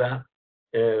Austin or the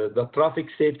traffic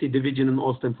safety division in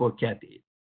Austin for CAT 8.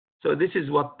 So this is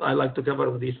what I like to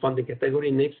cover with these funding category.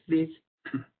 Next, please.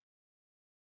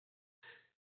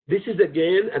 This is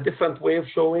again a different way of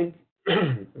showing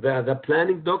the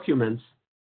planning documents,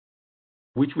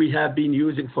 which we have been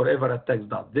using forever at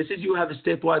TxDOT. This is, you have a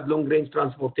statewide long-range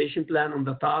transportation plan on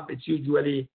the top. It's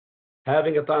usually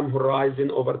having a time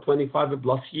horizon over 25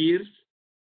 plus years.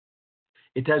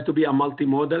 It has to be a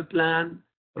multimodal plan.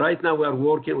 Right now, we are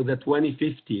working with the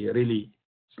 2050, really.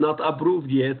 It's not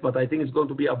approved yet, but I think it's going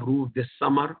to be approved this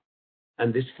summer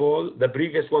and this fall. The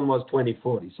previous one was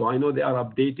 2040. So I know they are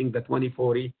updating the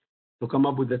 2040 to come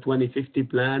up with the 2050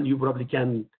 plan. You probably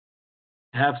can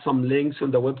have some links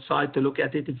on the website to look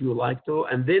at it if you like to.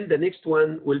 And then the next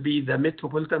one will be the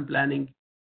metropolitan planning,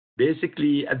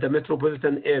 basically at the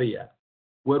metropolitan area,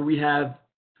 where we have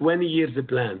 20 years of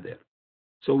plan there.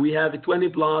 So we have 20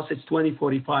 plus, it's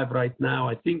 2045 right now.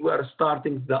 I think we are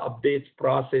starting the updates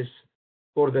process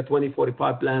for the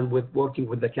 2045 plan with working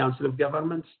with the Council of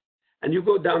Governments. And you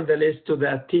go down the list to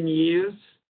the 10 years,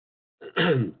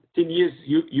 10 years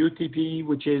UTP,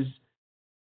 which is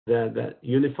the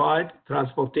Unified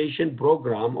Transportation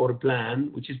Program or Plan,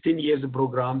 which is 10 years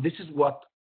program. This is what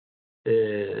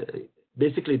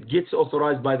basically it gets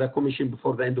authorized by the Commission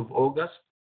before the end of August.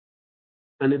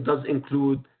 And it does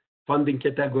include funding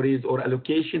categories or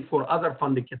allocation for other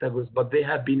funding categories, but they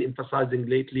have been emphasizing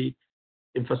lately,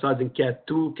 emphasizing CAT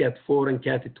 2, CAT 4, and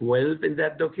CAT 12 in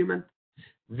that document.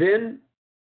 Then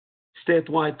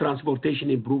statewide transportation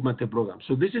improvement program.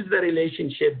 So this is the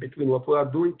relationship between what we are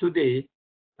doing today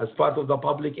as part of the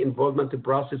public involvement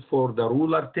process for the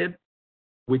rural TIP,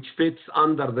 which fits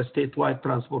under the statewide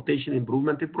transportation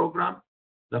improvement program,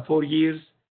 the 4 years,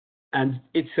 and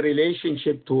its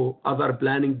relationship to other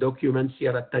planning documents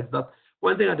here at TxDOT.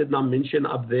 One thing I did not mention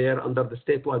up there under the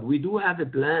statewide, we do have the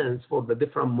plans for the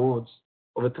different modes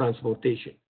of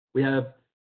transportation. We have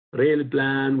rail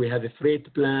plan, we have a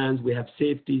freight plans, we have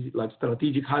safety, like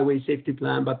strategic highway safety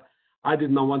plan, but I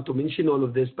did not want to mention all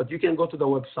of this, but you can go to the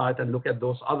website and look at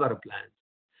those other plans.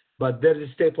 But there is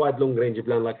a statewide long-range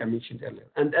plan, like I mentioned earlier.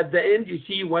 And at the end, you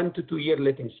see 1 to 2 year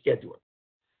letting schedule.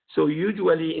 So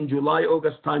usually in July,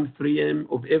 August time frame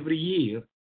of every year,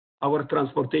 our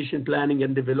transportation planning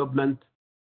and development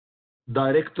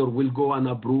director will go and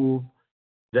approve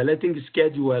the letting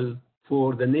schedule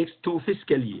for the next 2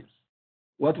 fiscal years.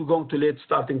 What we're going to let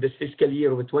starting this fiscal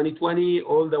year of 2020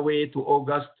 all the way to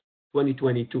August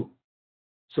 2022.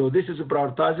 So this is a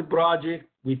prioritized project.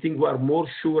 We think we are more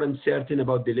sure and certain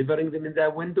about delivering them in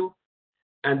that window.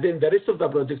 And then the rest of the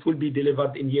projects will be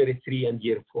delivered in year 3 and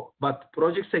year 4. But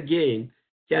projects, again,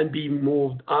 can be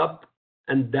moved up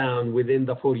and down within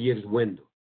the 4 years window.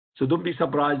 So don't be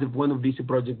surprised if one of these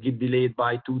projects get delayed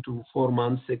by 2 to 4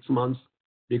 months, 6 months,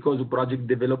 because of project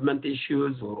development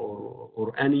issues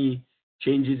or any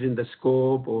changes in the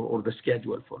scope or the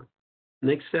schedule for it.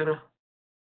 Next, Sarah.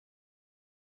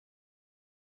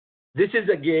 This is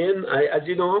again, as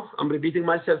you know, I'm repeating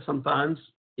myself sometimes.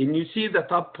 And you see the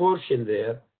top portion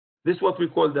there, this is what we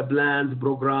call the plans,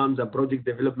 programs, and project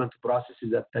development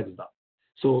processes at TxDOT.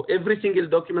 So every single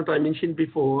document I mentioned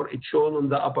before, it's shown on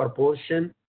the upper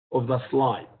portion of the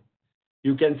slide.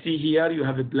 You can see here, you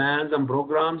have the plans and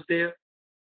programs there.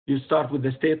 You start with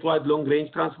the statewide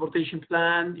long-range transportation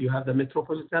plan. You have the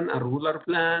metropolitan and rural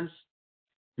plans.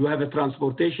 You have a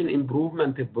transportation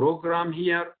improvement program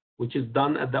here, which is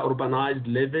done at the urbanized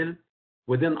level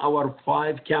within our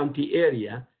 5-county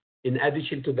area. In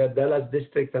addition to the Dallas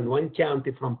district and 1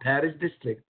 county from Paris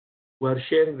district, we're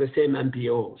sharing the same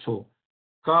MPO. So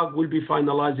COG will be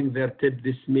finalizing their TIP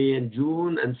this May and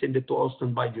June and send it to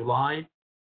Austin by July.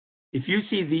 If you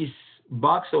see this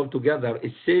box altogether,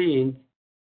 it's saying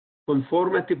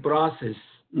conformity process,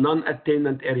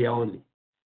 non-attainment area only.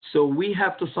 So we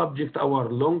have to subject our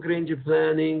long-range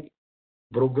planning,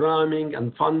 programming,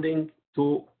 and funding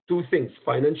to 2 things,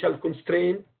 financial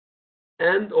constraint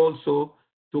and also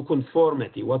to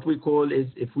conformity. What we call is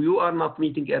if you are not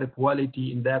meeting air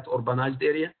quality in that urbanized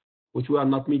area, which we are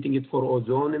not meeting it for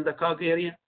ozone in the COG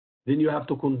area, then you have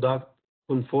to conduct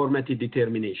conformity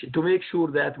determination to make sure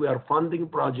that we are funding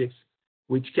projects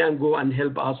which can go and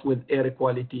help us with air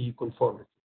quality conformity,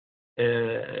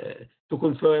 to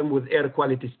confirm with air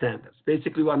quality standards.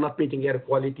 Basically, we are not meeting air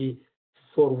quality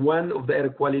for one of the air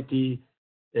quality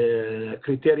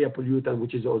criteria pollutant,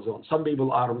 which is ozone. Some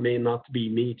people may not be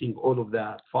meeting all of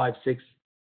the 5, 6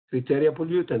 criteria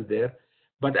pollutant there.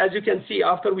 But as you can see,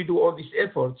 after we do all these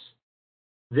efforts,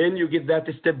 then you get that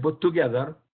step put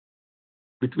together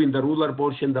between the rural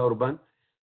portion, the urban,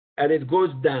 and it goes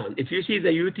down. If you see the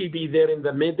UTP there in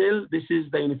the middle, this is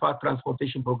the Unified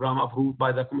Transportation Program approved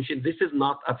by the Commission. This is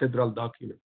not a federal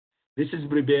document. This is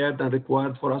prepared and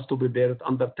required for us to prepare it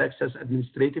under Texas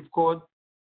Administrative Code,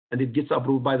 and it gets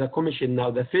approved by the Commission. Now,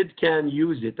 the Fed can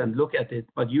use it and look at it,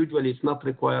 but usually it's not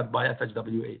required by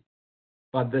FHWA.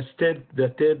 But the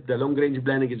TIP, the long-range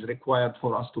planning is required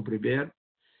for us to prepare.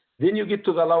 Then you get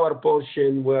to the lower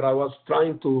portion where I was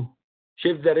trying to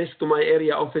shift the risk to my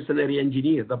area office and area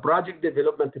engineer, the project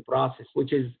development process,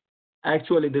 which is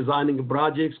actually designing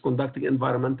projects, conducting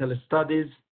environmental studies,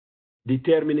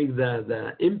 determining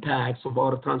the impacts of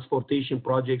our transportation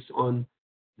projects on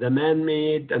the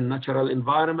man-made and natural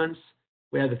environments.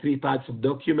 We have the 3 types of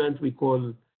documents we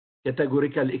call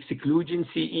categorical exclusion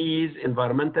CEs,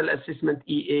 environmental assessment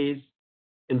EAs,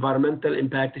 environmental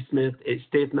impact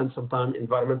statement, sometimes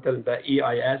environmental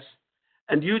EIS.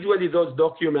 And usually those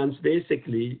documents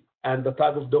basically, and the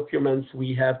type of documents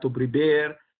we have to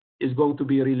prepare is going to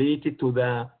be related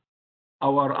to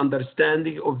our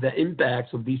understanding of the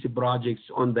impacts of these projects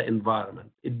on the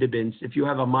environment. It depends. If you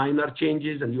have a minor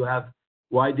changes and you have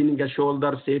widening a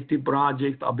shoulder, safety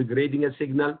project, upgrading a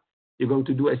signal, you're going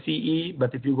to do a CE.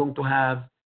 But if you're going to have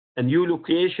a new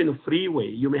location of freeway,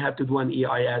 you may have to do an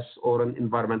EIS or an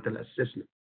environmental assessment.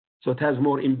 So it has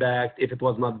more impact if it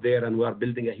was not there and we are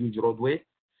building a huge roadway.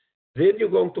 Then you're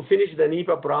going to finish the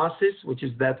NEPA process, which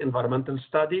is that environmental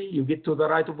study. You get to the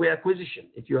right-of-way acquisition.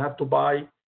 If you have to buy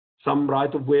some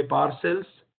right-of-way parcels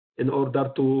in order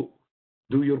to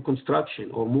do your construction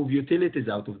or move utilities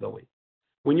out of the way.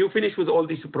 When you finish with all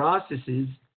these processes,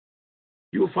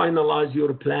 you finalize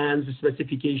your plans,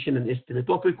 specification, and estimate,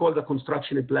 what we call the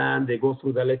construction plan. They go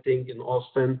through the letting in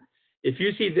Austin. If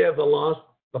you see there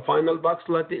the final box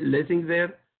letting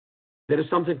there is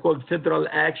something called federal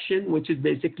action, which is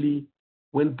basically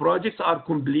when projects are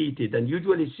completed, and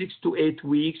usually 6 to 8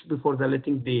 weeks before the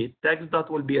letting date, TxDOT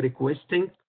will be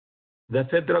requesting the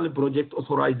Federal Project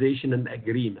Authorization and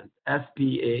Agreement,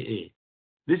 FPAA.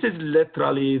 This is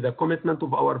literally the commitment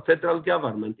of our federal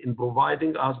government in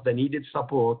providing us the needed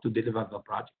support to deliver the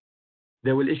project.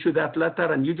 They will issue that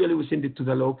letter, and usually we send it to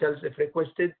the locals if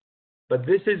requested. But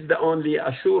this is the only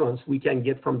assurance we can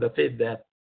get from the Fed that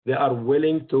they are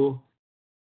willing to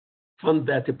fund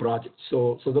that project.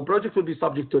 So the project will be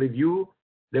subject to review.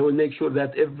 They will make sure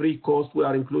that every cost we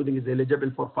are including is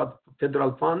eligible for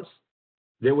federal funds.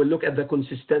 They will look at the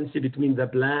consistency between the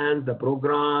plans, the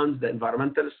programs, the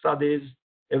environmental studies,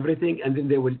 everything, and then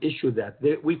they will issue that.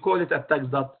 We call it a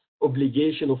TxDOT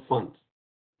obligation of funds.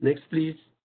 Next, please.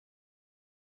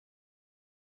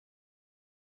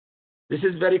 This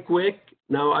is very quick.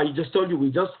 Now, I just told you, we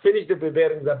just finished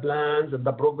preparing the plans and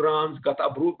the programs, got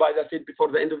approved by the Fed before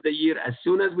the end of the year. As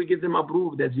soon as we get them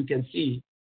approved, as you can see,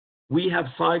 we have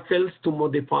cycles to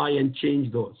modify and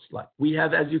change those. Like we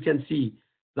have, as you can see,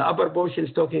 the upper portion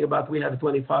is talking about we have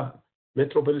 25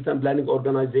 metropolitan planning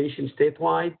organizations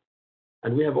statewide,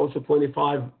 and we have also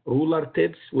 25 ruler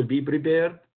TIPs will be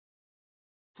prepared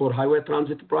for highway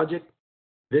transit project.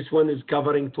 This one is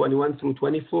covering 21 through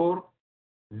 24.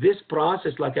 This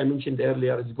process, like I mentioned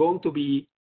earlier, is going to be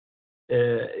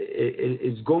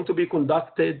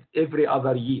conducted every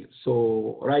other year.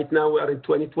 So right now we are in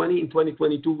 2020. In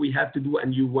 2022, we have to do a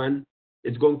new one.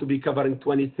 It's going to be covering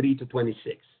 23 to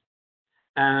 26.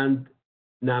 And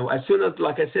now, as soon as,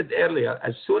 like I said earlier,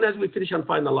 as soon as we finish and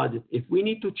finalize it, if we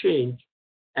need to change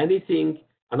anything,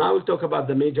 and I will talk about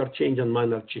the major change and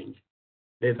minor change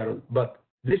later on, but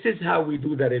this is how we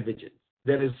do the revision.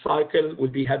 There is cycle will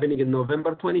be happening in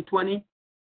November 2020.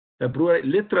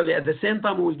 Literally at the same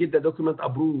time we will get the document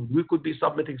approved, we could be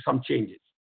submitting some changes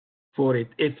for it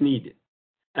if needed.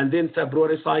 And then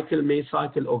February cycle, May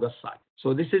cycle, August cycle.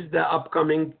 So this is the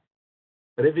upcoming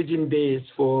revision days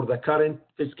for the current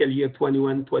fiscal year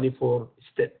 21-24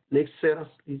 step. Next, Sarah,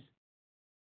 please.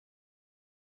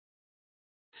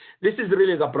 This is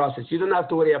really the process. You don't have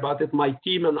to worry about it. My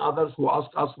team and others who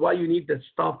ask us why you need that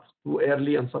stuff too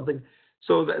early and something.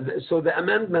 So the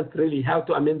amendment really, how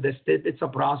to amend the step, it's a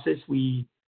process. We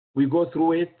go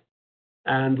through it.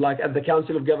 And like at the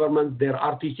Council of Government, their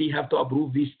RTC have to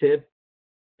approve this step.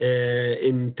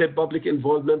 In TIP public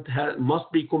involvement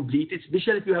must be completed,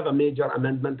 especially if you have a major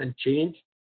amendment and change.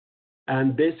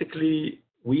 And basically,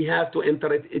 we have to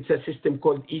enter it. It's a system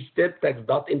called eStep,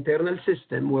 TxDOT internal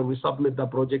system, where we submit the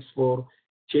projects for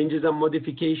changes and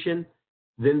modification.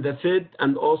 Then the Fed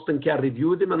and Austin can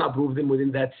review them and approve them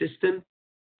within that system.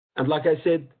 And like I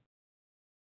said,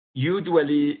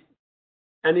 usually,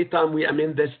 anytime we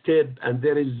amend the step and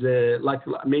there is like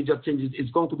major changes,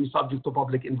 it's going to be subject to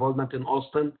public involvement in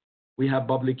Austin. We have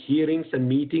public hearings and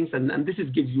meetings, and this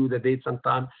gives you the dates and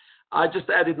time. I just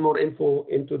added more info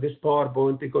into this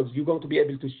PowerPoint because you're going to be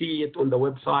able to see it on the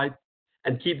website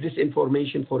and keep this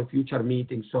information for a future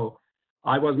meeting. So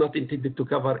I was not intended to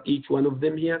cover each one of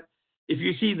them here. If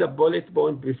you see the bullet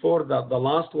point before the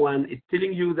last one, it's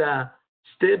telling you the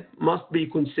step must be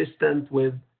consistent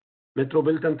with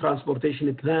Metropolitan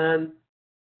Transportation Plan,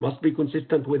 must be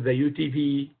consistent with the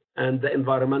UTV and the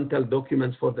environmental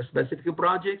documents for the specific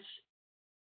projects.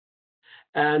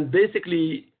 And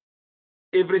basically,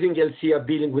 everything else here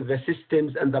dealing with the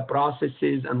systems and the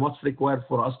processes and what's required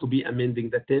for us to be amending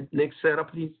the TIP. Next, Sarah,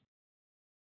 please.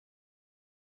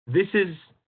 This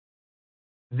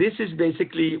is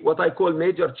basically what I call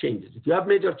major changes. If you have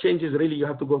major changes, really, you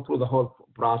have to go through the whole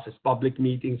process, public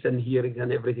meetings and hearings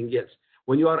and everything else.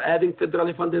 When you are adding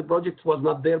federally funded projects, was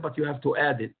not there, but you have to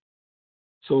add it.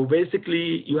 So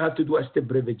basically, you have to do a step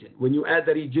revision. When you add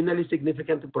a regionally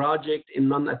significant project in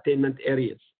non-attainment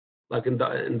areas, like in the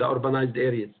urbanized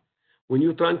areas, when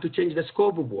you're trying to change the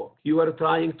scope of work, you are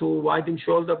trying to widen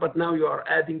shoulder, but now you are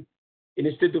adding,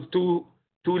 instead of two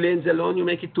lanes alone, you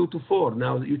make it 2 to 4.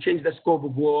 Now you change the scope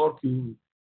of work, you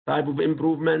type of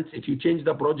improvements, if you change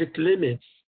the project limits,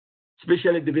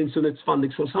 especially it depends on its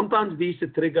funding. So sometimes these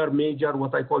trigger major,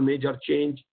 what I call major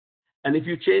change. And if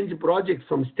you change the project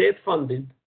from state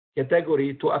funded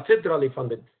category to a federally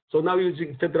funded, so now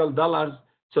using federal dollars,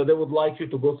 so they would like you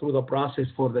to go through the process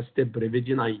for the step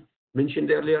revision I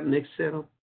mentioned earlier. Next, Sarah.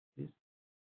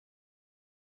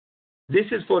 This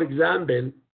is, for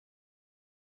example,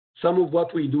 some of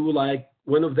what we do, like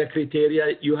one of the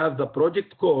criteria, you have the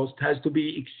project cost has to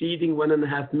be exceeding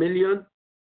 $1.5 million,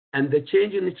 and the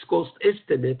change in its cost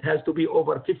estimate has to be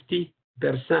over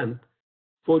 50%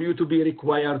 for you to be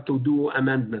required to do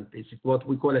amendment. This is what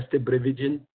we call a step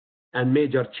revision and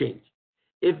major change.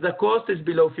 If the cost is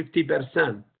below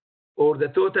 50%, or the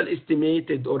total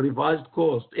estimated or revised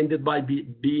cost ended by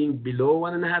being below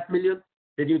 $1.5 million,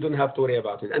 then you don't have to worry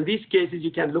about it. And these cases,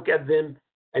 you can look at them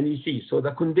and you see. So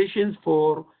the conditions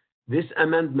for this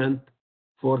amendment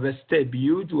for the step,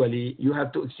 usually you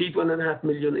have to exceed $1.5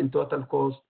 million in total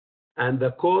cost, and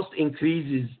the cost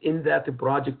increases in that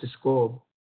project scope.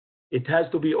 It has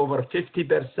to be over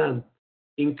 50%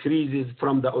 increases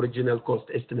from the original cost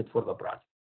estimate for the project.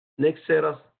 Next,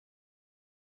 Sarah.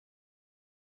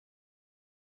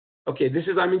 Okay, this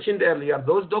is, I mentioned earlier,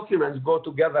 those documents go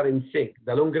together in sync.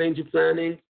 The long-range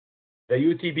planning, the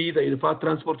UTP, the Unified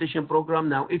Transportation Program.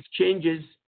 Now, if changes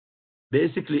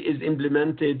basically is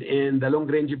implemented in the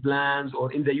long-range plans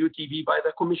or in the UTP by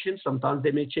the commission, sometimes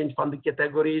they may change funding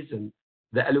categories and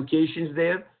the allocations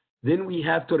there, then we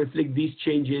have to reflect these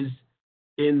changes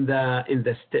in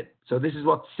the step. So this is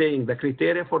what's saying the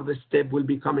criteria for the step will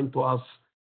be coming to us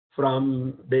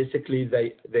from basically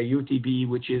the UTP,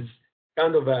 which is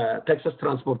kind of a Texas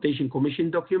Transportation Commission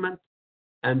document.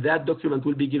 And that document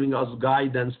will be giving us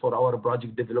guidance for our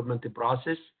project development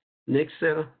process. Next,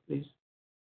 Sarah, please.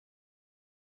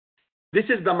 This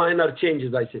is the minor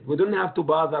changes I said. We don't have to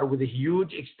bother with a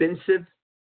huge, extensive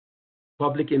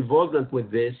public involvement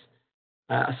with this.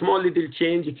 A small little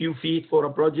change, a few feet for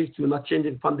a project, you're not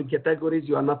changing funding categories,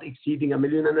 you are not exceeding $1.5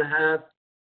 million.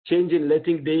 Change in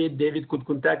letting date, David could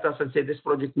contact us and say this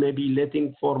project may be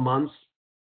letting 4 months,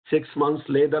 6 months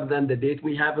later than the date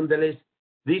we have on the list.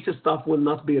 This stuff will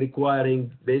not be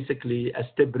requiring basically a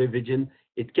step revision.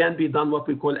 It can be done what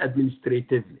we call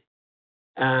administratively.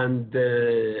 And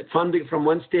funding from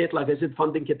one state, like I said,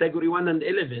 funding category 1 and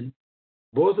 11,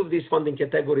 both of these funding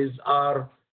categories are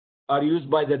used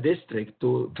by the district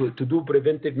to do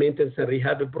preventive maintenance and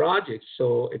rehab projects.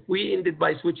 So if we ended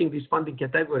by switching these funding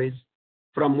categories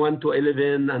from 1 to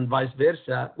 11 and vice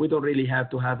versa, we don't really have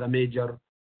to have a major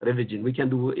revision. We can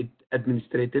do it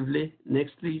administratively.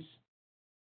 Next, please.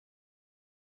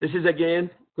 This is again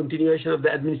continuation of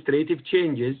the administrative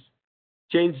changes.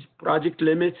 Change project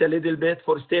limits a little bit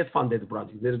for state-funded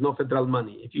projects. There is no federal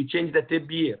money. If you change the tip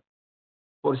year,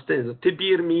 for state, tip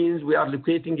year means we are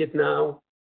locating it now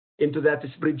into that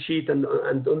spreadsheet, and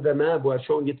on the map we are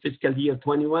showing it fiscal year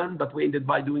 21, but we ended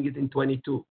by doing it in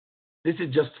 22. This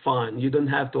is just fine. You don't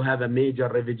have to have a major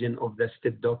revision of the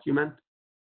step document.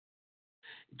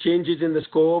 Changes in the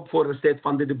scope for the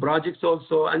state-funded projects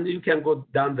also, and you can go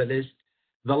down the list.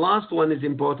 The last one is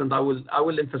important. I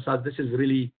will emphasize this is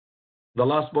really the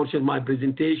last portion of my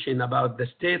presentation about the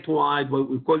statewide,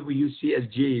 what we use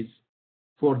CSJs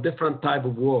for different type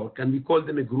of work, and we call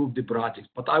them a grouped projects.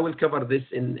 But I will cover this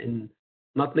in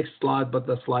not next slide, but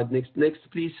the slide next. Next,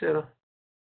 please, Sarah.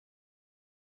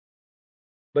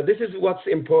 But this is what's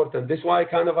important. This is why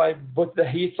I put the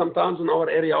heat sometimes on our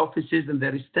area offices and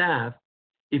their staff.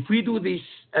 If we do these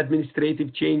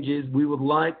administrative changes, we would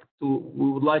like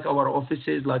our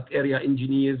offices, like area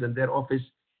engineers and their office,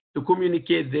 to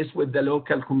communicate this with the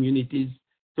local communities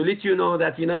to let you know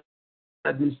that,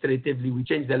 administratively we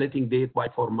changed the letting date by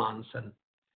 4 months,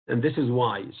 and this is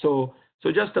why. So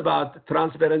just about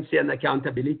transparency and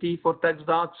accountability for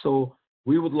TxDOT. So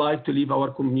we would like to leave our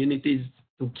communities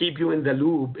to keep you in the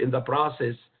loop in the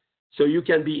process, so you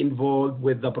can be involved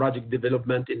with the project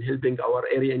development in helping our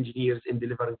area engineers in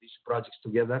delivering these projects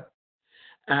together.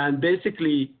 And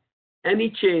basically, any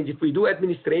change, if we do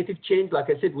administrative change, like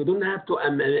I said, we don't have to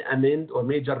amend or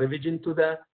major revision to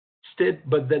the step,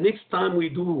 but the next time we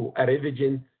do a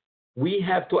revision, we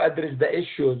have to address the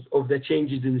issues of the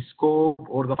changes in scope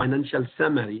or the financial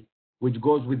summary, which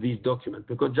goes with these documents.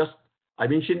 Because I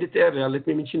mentioned it earlier, let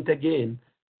me mention it again,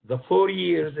 the 4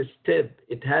 years step,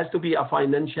 it has to be a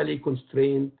financially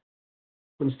constrained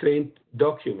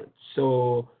document.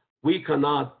 So we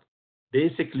cannot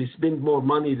basically spend more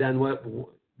money than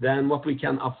what we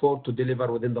can afford to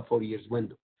deliver within the 4 years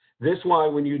window. That's why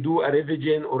when you do a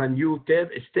revision or a new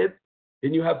step,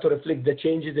 then you have to reflect the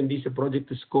changes in this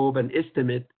project scope and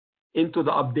estimate into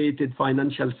the updated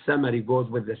financial summary goes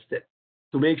with the step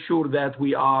to make sure that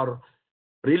we are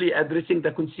really addressing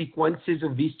the consequences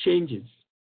of these changes.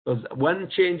 Because one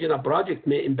change in a project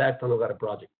may impact another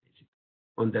project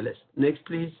on the list. Next,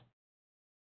 please.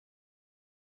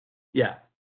 Yeah.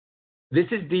 This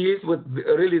deals with,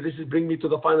 really, this is bring me to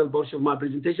the final portion of my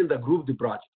presentation, the group the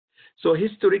project. So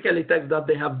historically, TxDOT,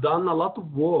 they have done a lot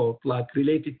of work like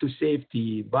related to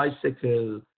safety,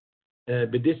 bicycle,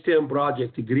 pedestrian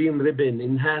project, green ribbon,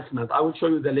 enhancement. I will show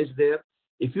you the list there.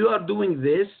 If you are doing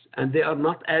this and they are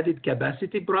not added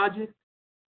capacity projects,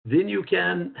 then you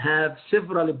can have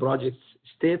several projects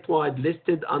statewide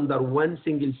listed under one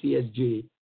single CSJ.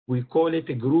 We call it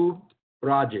a group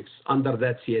projects under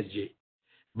that CSJ.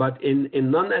 But in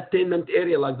non-attainment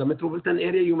area like the metropolitan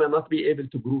area, you may not be able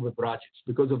to group the projects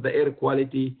because of the air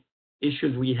quality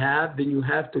issues we have. Then you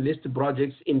have to list the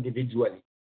projects individually.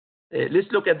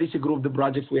 Let's look at this group, the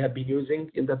projects we have been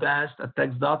using in the past at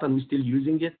TxDOT, and we're still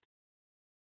using it.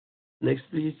 Next,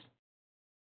 please.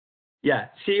 Yeah,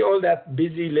 see all that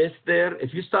busy list there.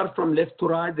 If you start from left to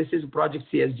right, this is project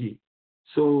CSG.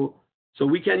 So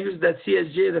we can use that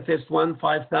CSJ, the first one,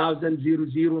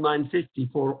 5,000,950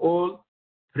 for all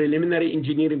preliminary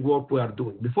engineering work we are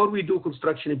doing before we do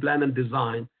construction plan and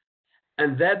design.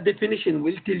 And that definition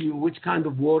will tell you which kind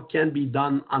of work can be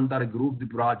done under grouped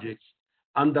projects,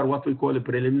 under what we call a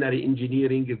preliminary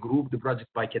engineering, a group the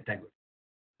project by category.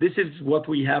 This is what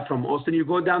we have from Austin. You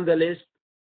go down the list,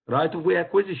 right of way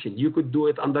acquisition. You could do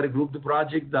it under a group the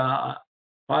project, the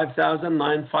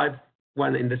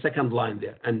 5,951 in the second line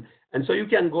there. And so you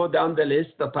can go down the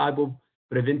list, the type of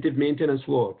preventive maintenance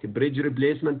work, bridge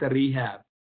replacement and rehab,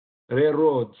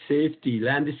 railroad, safety,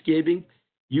 landscaping.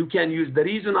 You can use, the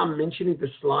reason I'm mentioning the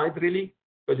slide really,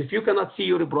 because if you cannot see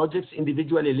your projects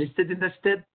individually listed in the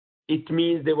step, it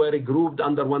means they were grouped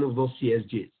under one of those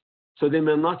CSJs. So they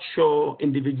may not show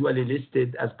individually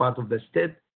listed as part of the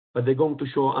step, but they're going to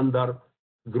show under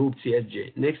group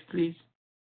CSJ. Next, please.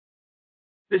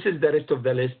 This is the rest of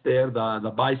the list there,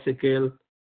 the bicycle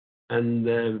and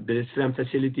pedestrian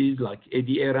facilities like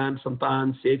ADA ramps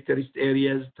sometimes, safety rest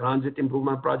areas, transit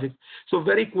improvement projects. So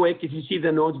very quick, if you see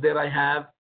the notes there I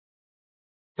have,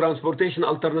 transportation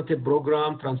alternative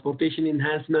program, transportation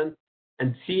enhancement,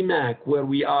 and CMAQ, where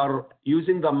we are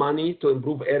using the money to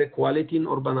improve air quality in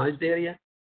urbanized area,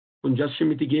 congestion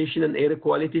mitigation and air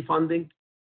quality funding.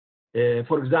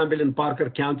 For example, in Parker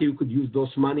County, you could use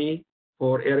those money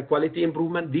for air quality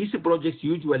improvement. These projects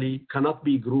usually cannot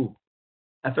be grouped.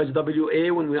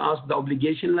 FSWA, when we ask the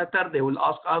obligation letter, they will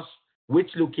ask us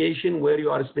which location where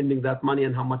you are spending that money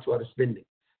and how much you are spending.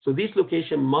 So this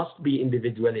location must be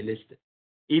individually listed,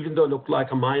 even though it look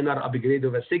like a minor upgrade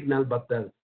of a signal, but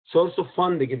the source of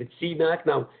funding, if it's CMAQ.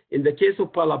 Now, in the case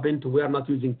of Palo Pinto, we are not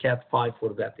using Cat 5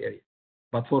 for that area.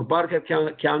 But for Parker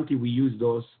County, we use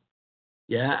those.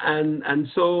 Yeah, and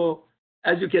so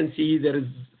as you can see, there is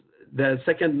the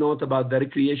second note about the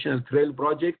recreational trail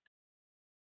project.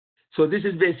 So this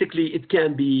is basically, it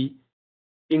can be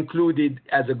included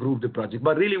as a group project,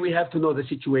 but really we have to know the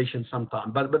situation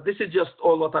sometime. But this is just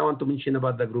all what I want to mention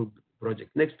about the group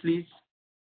project. Next, please.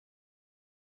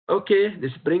 Okay,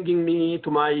 this is bringing me to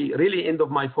my really end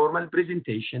of my formal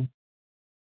presentation.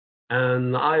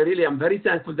 And I really am very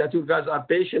thankful that you guys are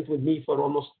patient with me for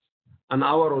almost an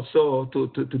hour or so to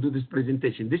do this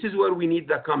presentation. This is where we need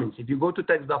the comments. If you go to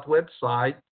TxDOT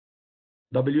website,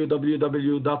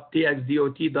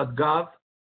 www.txdot.gov,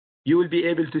 you will be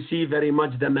able to see very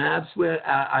much the maps where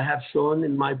I have shown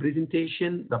in my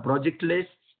presentation, the project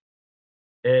lists.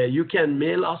 You can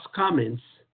mail us comments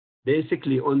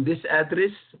basically on this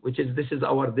address, this is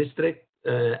our district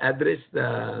address,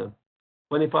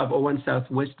 2501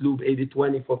 Southwest Loop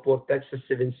 8020 Fort Worth, Texas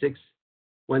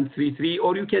 76133,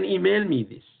 or you can email me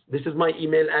this. This is my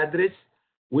email address.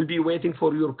 We'll be waiting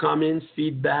for your comments,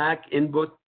 feedback,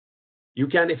 input. You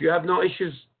can, if you have no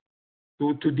issues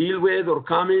to deal with or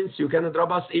comments, you can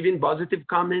drop us even positive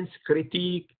comments,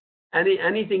 critique,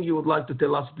 anything you would like to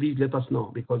tell us, please let us know,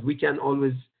 because we can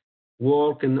always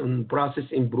work and process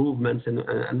improvements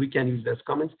and we can use those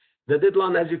comments. The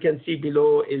deadline, as you can see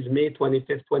below, is May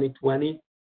 25th, 2020,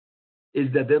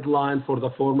 is the deadline for the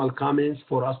formal comments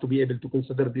for us to be able to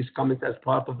consider these comments as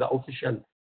part of the official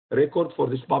record for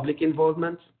this public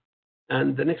involvement.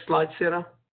 And the next slide, Sarah.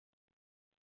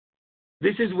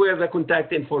 This is where the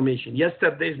contact information.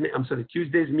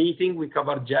 Tuesday's meeting, we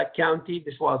covered Jack County.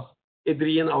 This was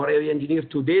Adrian, our area engineer.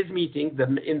 Today's meeting,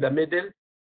 in the middle,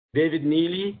 David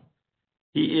Neely.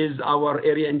 He is our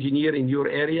area engineer in your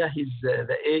area. He's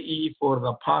the AE for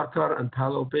the Parker and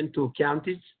Palo Pinto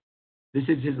counties. This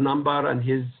is his number and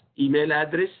his email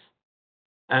address.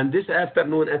 And this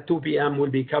afternoon at 2 p.m. we'll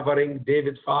be covering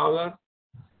David Fowler,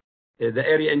 the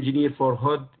area engineer for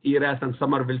Hood, Erath, and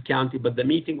Somerville County, but the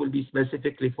meeting will be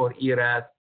specifically for Erath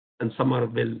and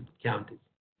Somerville County.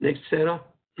 Next, Sarah.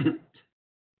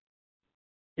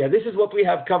 Yeah, this is what we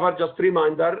have covered. Just a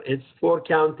reminder, it's 4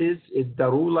 counties. It's the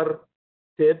ruler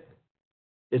tip.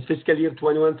 It's fiscal year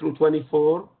 21 through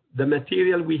 24. The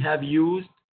material we have used,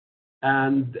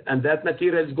 and that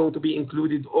material is going to be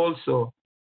included also,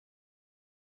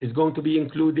 is going to be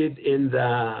included in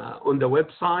on the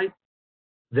website.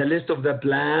 The list of the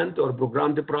planned or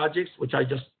programmed projects, which I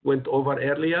just went over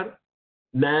earlier.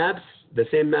 Maps, the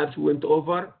same maps we went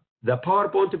over. The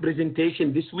PowerPoint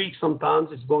presentation this week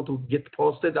sometimes is going to get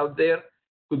posted out there.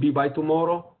 Could be by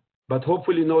tomorrow, but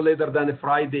hopefully no later than a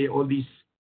Friday, all these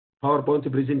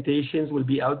PowerPoint presentations will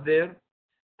be out there.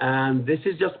 And this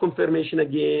is just confirmation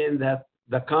again that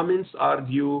the comments are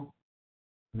due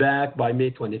back by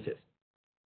May 25th.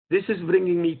 This is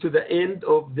bringing me to the end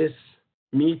of this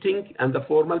meeting and the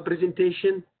formal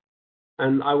presentation.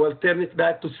 And I will turn it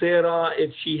back to Sarah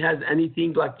if she has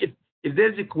anything, like if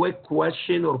there's a quick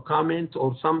question or comment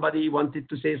or somebody wanted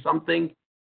to say something,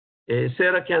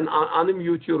 Sarah can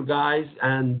unmute your guys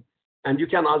and you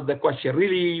can ask the question.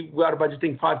 Really, we are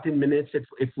budgeting 5-10 minutes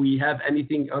if we have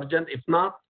anything urgent. If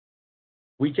not,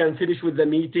 we can finish with the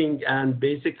meeting and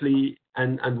basically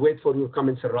and wait for your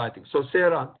comments in writing. So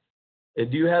Sarah,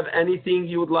 do you have anything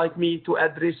you would like me to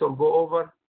address or go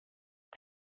over?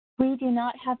 We do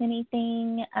not have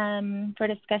anything for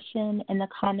discussion in the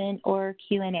comment or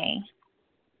Q&A.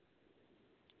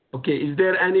 Okay, is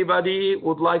there anybody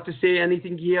would like to say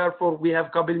anything here? We have a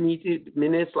couple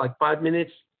minutes, like 5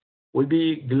 minutes. We'll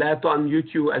be glad to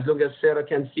unmute you as long as Sarah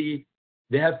can see.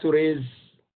 They have to raise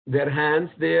their hands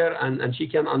there and she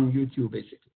can unmute you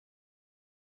basically.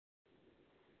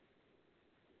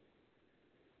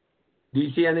 Do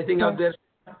you see anything out there?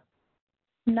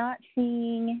 Not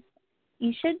seeing.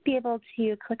 You should be able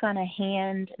to click on a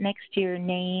hand next to your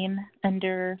name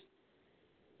under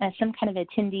some kind of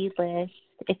attendees list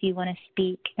if you want to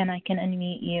speak, and I can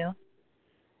unmute you.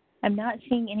 I'm not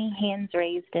seeing any hands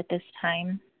raised at this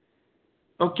time.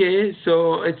 Okay,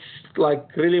 so it's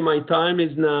like really my time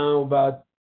is now about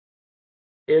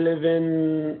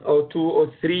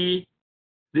 11:02:03.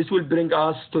 This will bring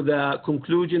us to the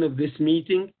conclusion of this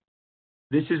meeting.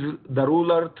 This is the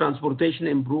Rural Transportation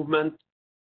Improvement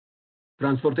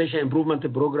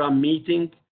Program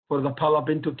meeting for the Palo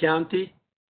Pinto County.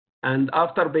 And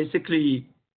after basically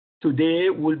today,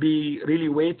 we'll be really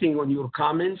waiting on your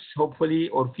comments, hopefully,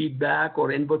 or feedback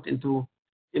or input into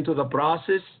the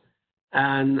process.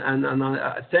 And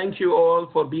thank you all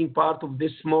for being part of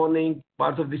this morning,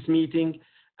 part of this meeting.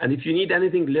 And if you need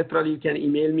anything, literally, you can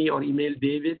email me or email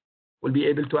David. We'll be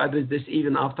able to address this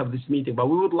even after this meeting. But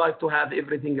we would like to have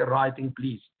everything in writing,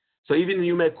 please. So even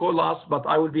you may call us, but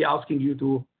I will be asking you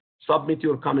to submit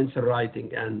your comments in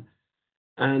writing.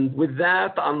 And with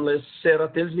that, unless Sarah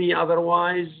tells me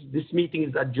otherwise, this meeting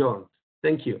is adjourned.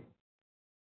 Thank you.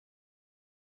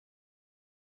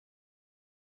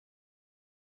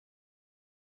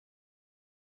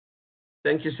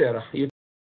 Thank you, Sarah.